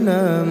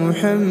نبينا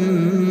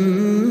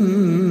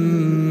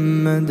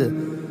محمد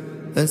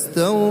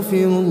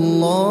أستغفر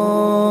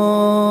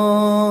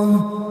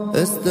الله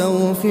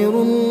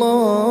أستغفر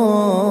الله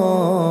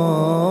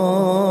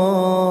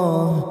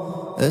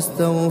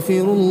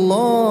أستغفر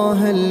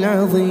الله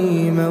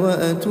العظيم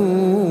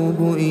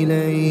وأتوب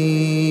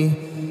إليه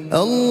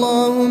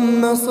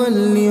اللهم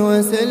صل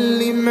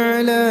وسلم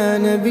على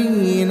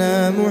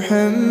نبينا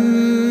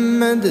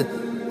محمد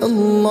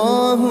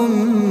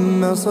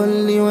اللهم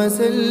صل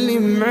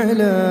وسلم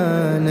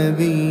على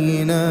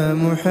نبينا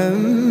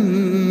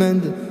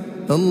محمد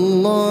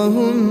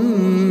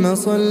اللهم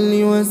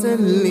صل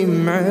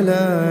وسلم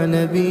على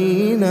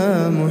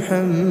نبينا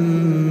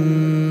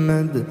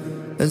محمد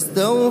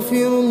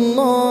أستغفر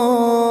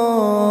الله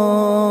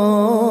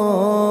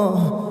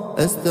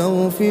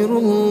أستغفر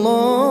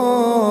الله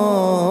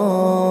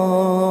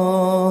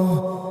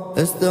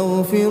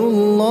أستغفر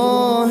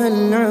الله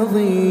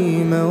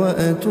العظيم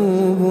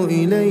وأتوب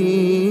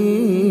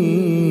إليه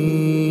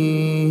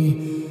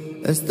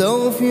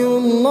أستغفر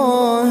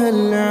الله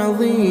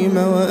العظيم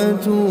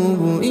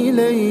وأتوب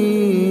إليه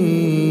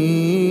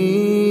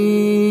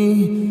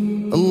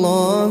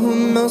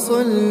اللهم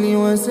صل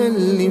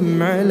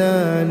وسلم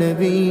على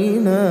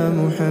نبينا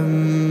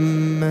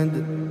محمد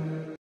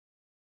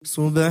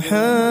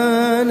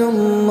سبحان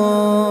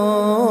الله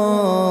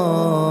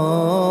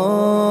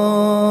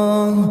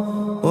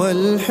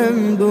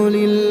والحمد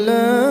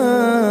لله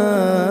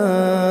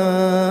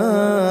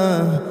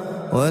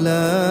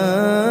ولا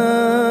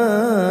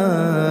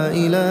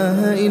إله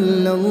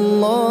إلا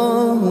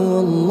الله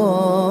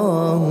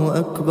والله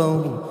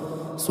أكبر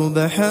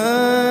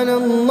سبحان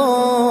الله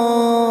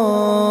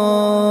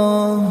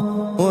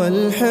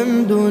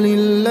والحمد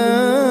لله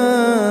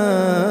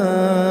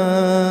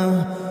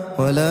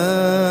ولا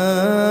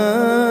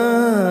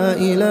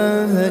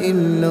إله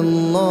إلا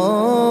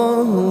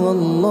الله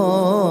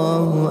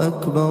والله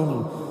أكبر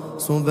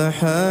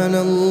سبحان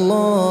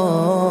الله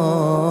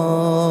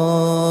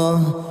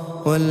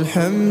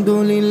والحمد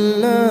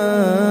لله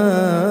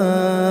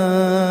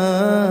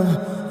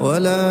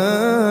ولا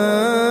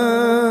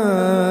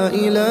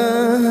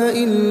إله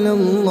إلا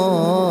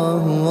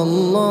الله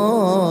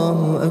والله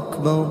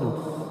أكبر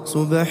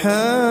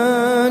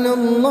سبحان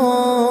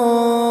الله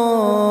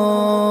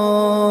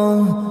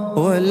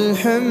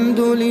والحمد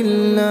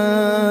لله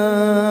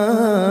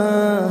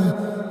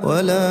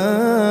ولا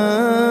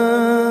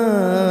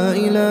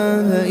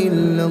إله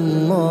إلا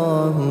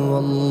الله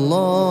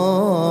والله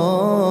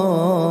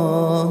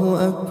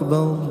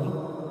أكبر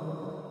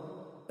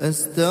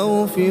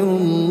أستغفر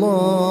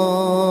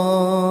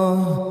الله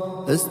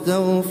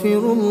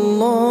أستغفر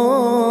الله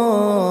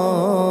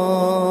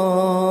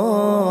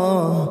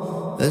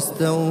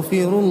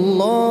أستغفر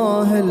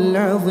الله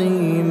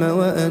العظيم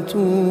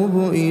وأتوب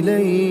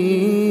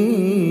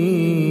إليه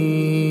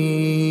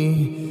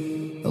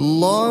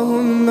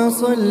اللهم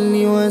صل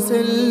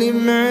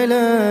وسلم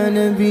على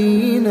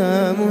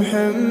نبينا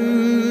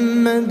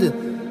محمد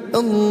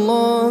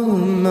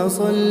اللهم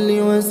صل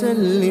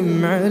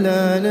وسلم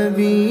على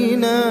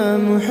نبينا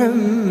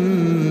محمد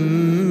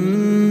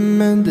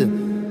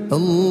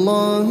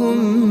اللهم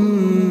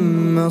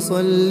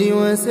صل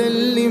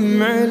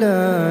وسلم على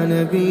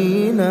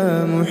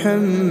نبينا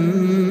محمد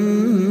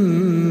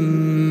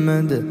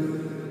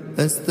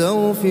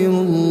أستغفر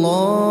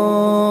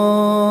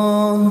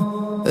الله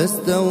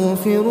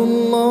أستغفر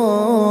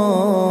الله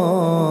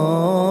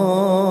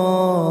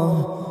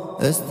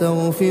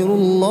أستغفر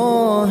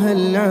الله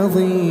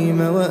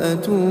العظيم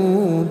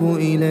وأتوب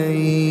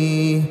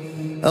إليه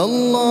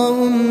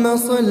اللهم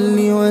صل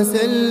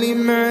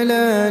وسلم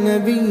على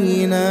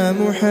نبينا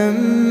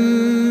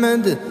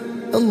محمد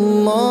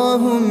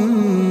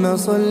اللهم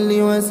صل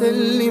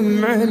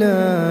وسلم على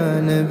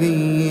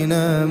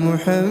نبينا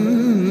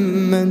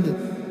محمد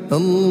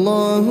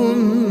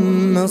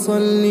اللهم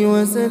صل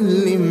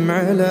وسلم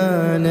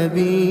على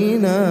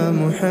نبينا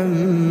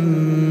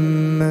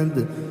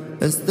محمد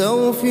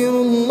أستغفر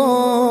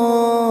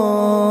الله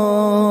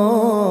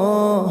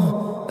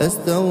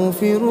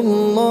أستغفر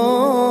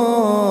الله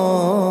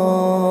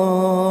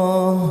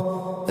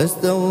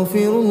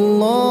أستغفر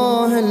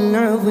الله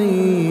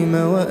العظيم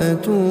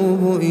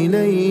وأتوب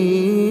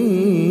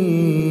إليه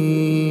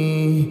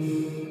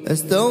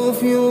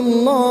أستغفر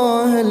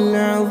الله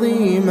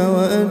العظيم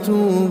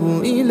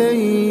وأتوب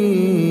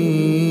إليه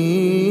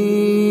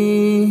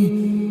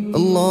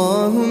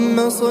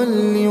اللهم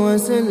صل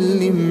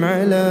وسلم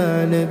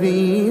على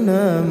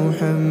نبينا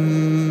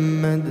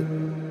محمد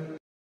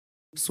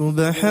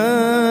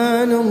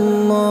سبحان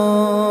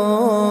الله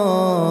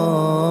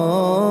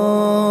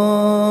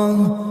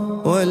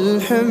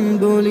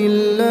والحمد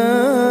لله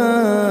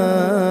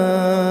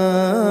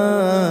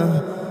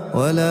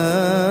ولا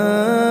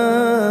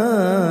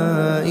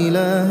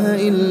إله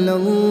إلا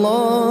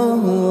الله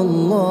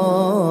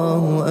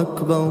والله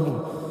أكبر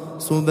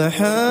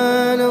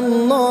سبحان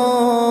الله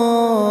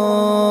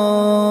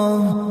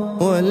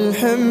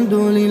والحمد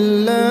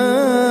لله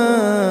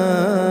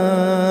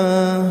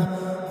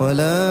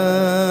ولا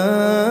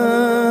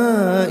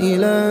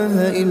إله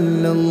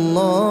إلا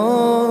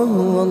الله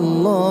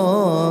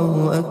والله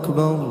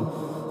أكبر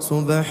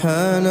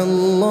سبحان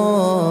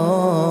الله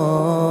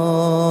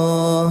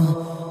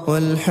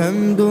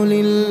والحمد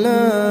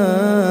لله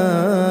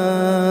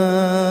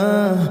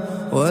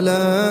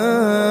ولا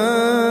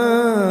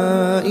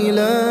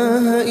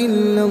إله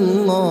إلا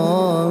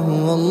الله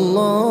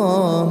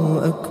والله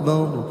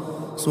أكبر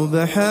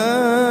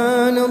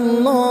سبحان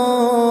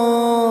الله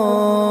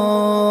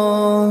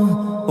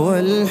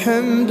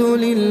والحمد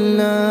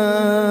لله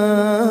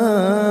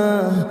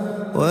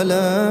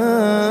ولا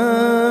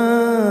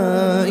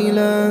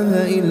إله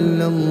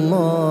إلا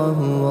الله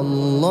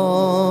والله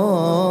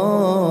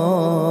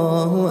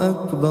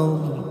أكبر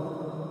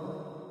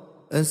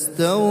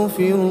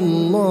أستغفر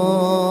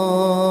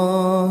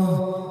الله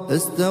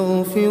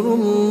أستغفر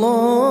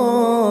الله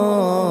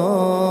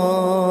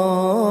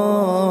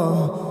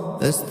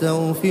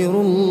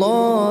أستغفر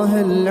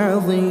الله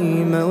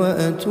العظيم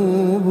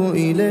وأتوب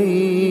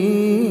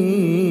إليه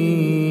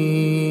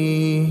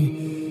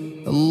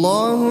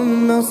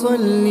اللهم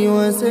صل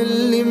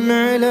وسلم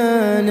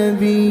على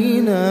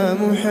نبينا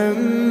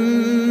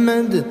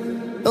محمد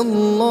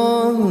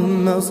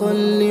اللهم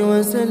صل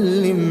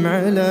وسلم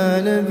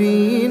على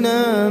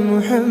نبينا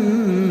محمد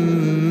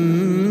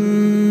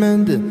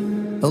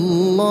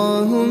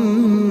اللهم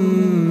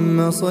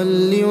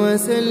صل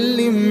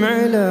وسلم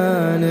على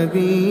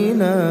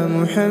نبينا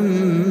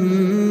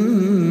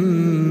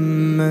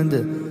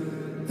محمد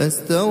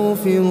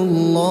أستغفر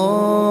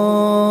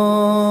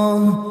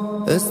الله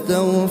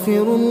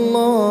أستغفر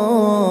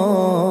الله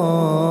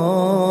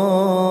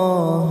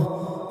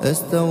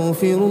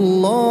أستغفر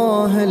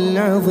الله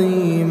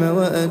العظيم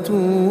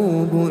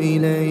وأتوب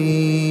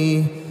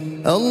إليه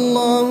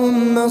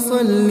اللهم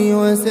صل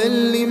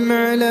وسلم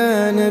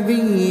على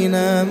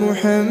نبينا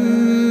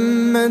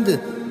محمد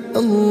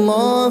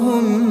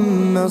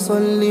اللهم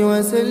صل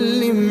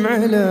وسلم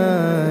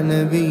على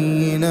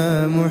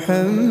نبينا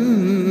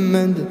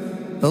محمد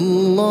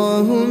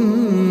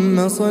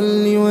اللهم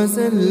صل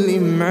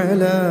وسلم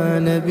على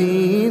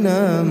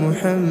نبينا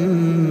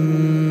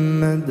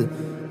محمد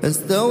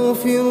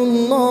أستغفر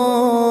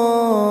الله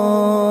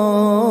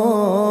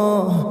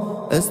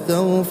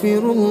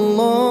أستغفر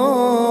الله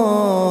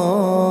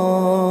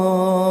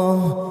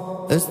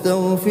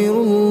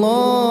أستغفر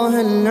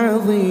الله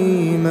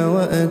العظيم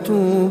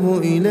وأتوب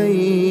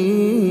إليه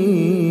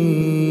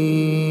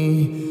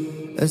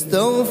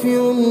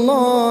أستغفر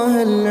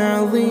الله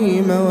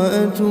العظيم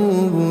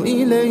وأتوب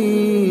إليه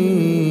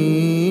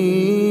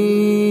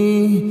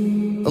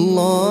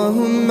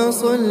اللهم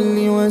صل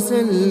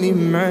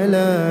وسلم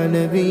على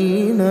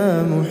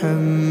نبينا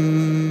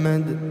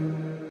محمد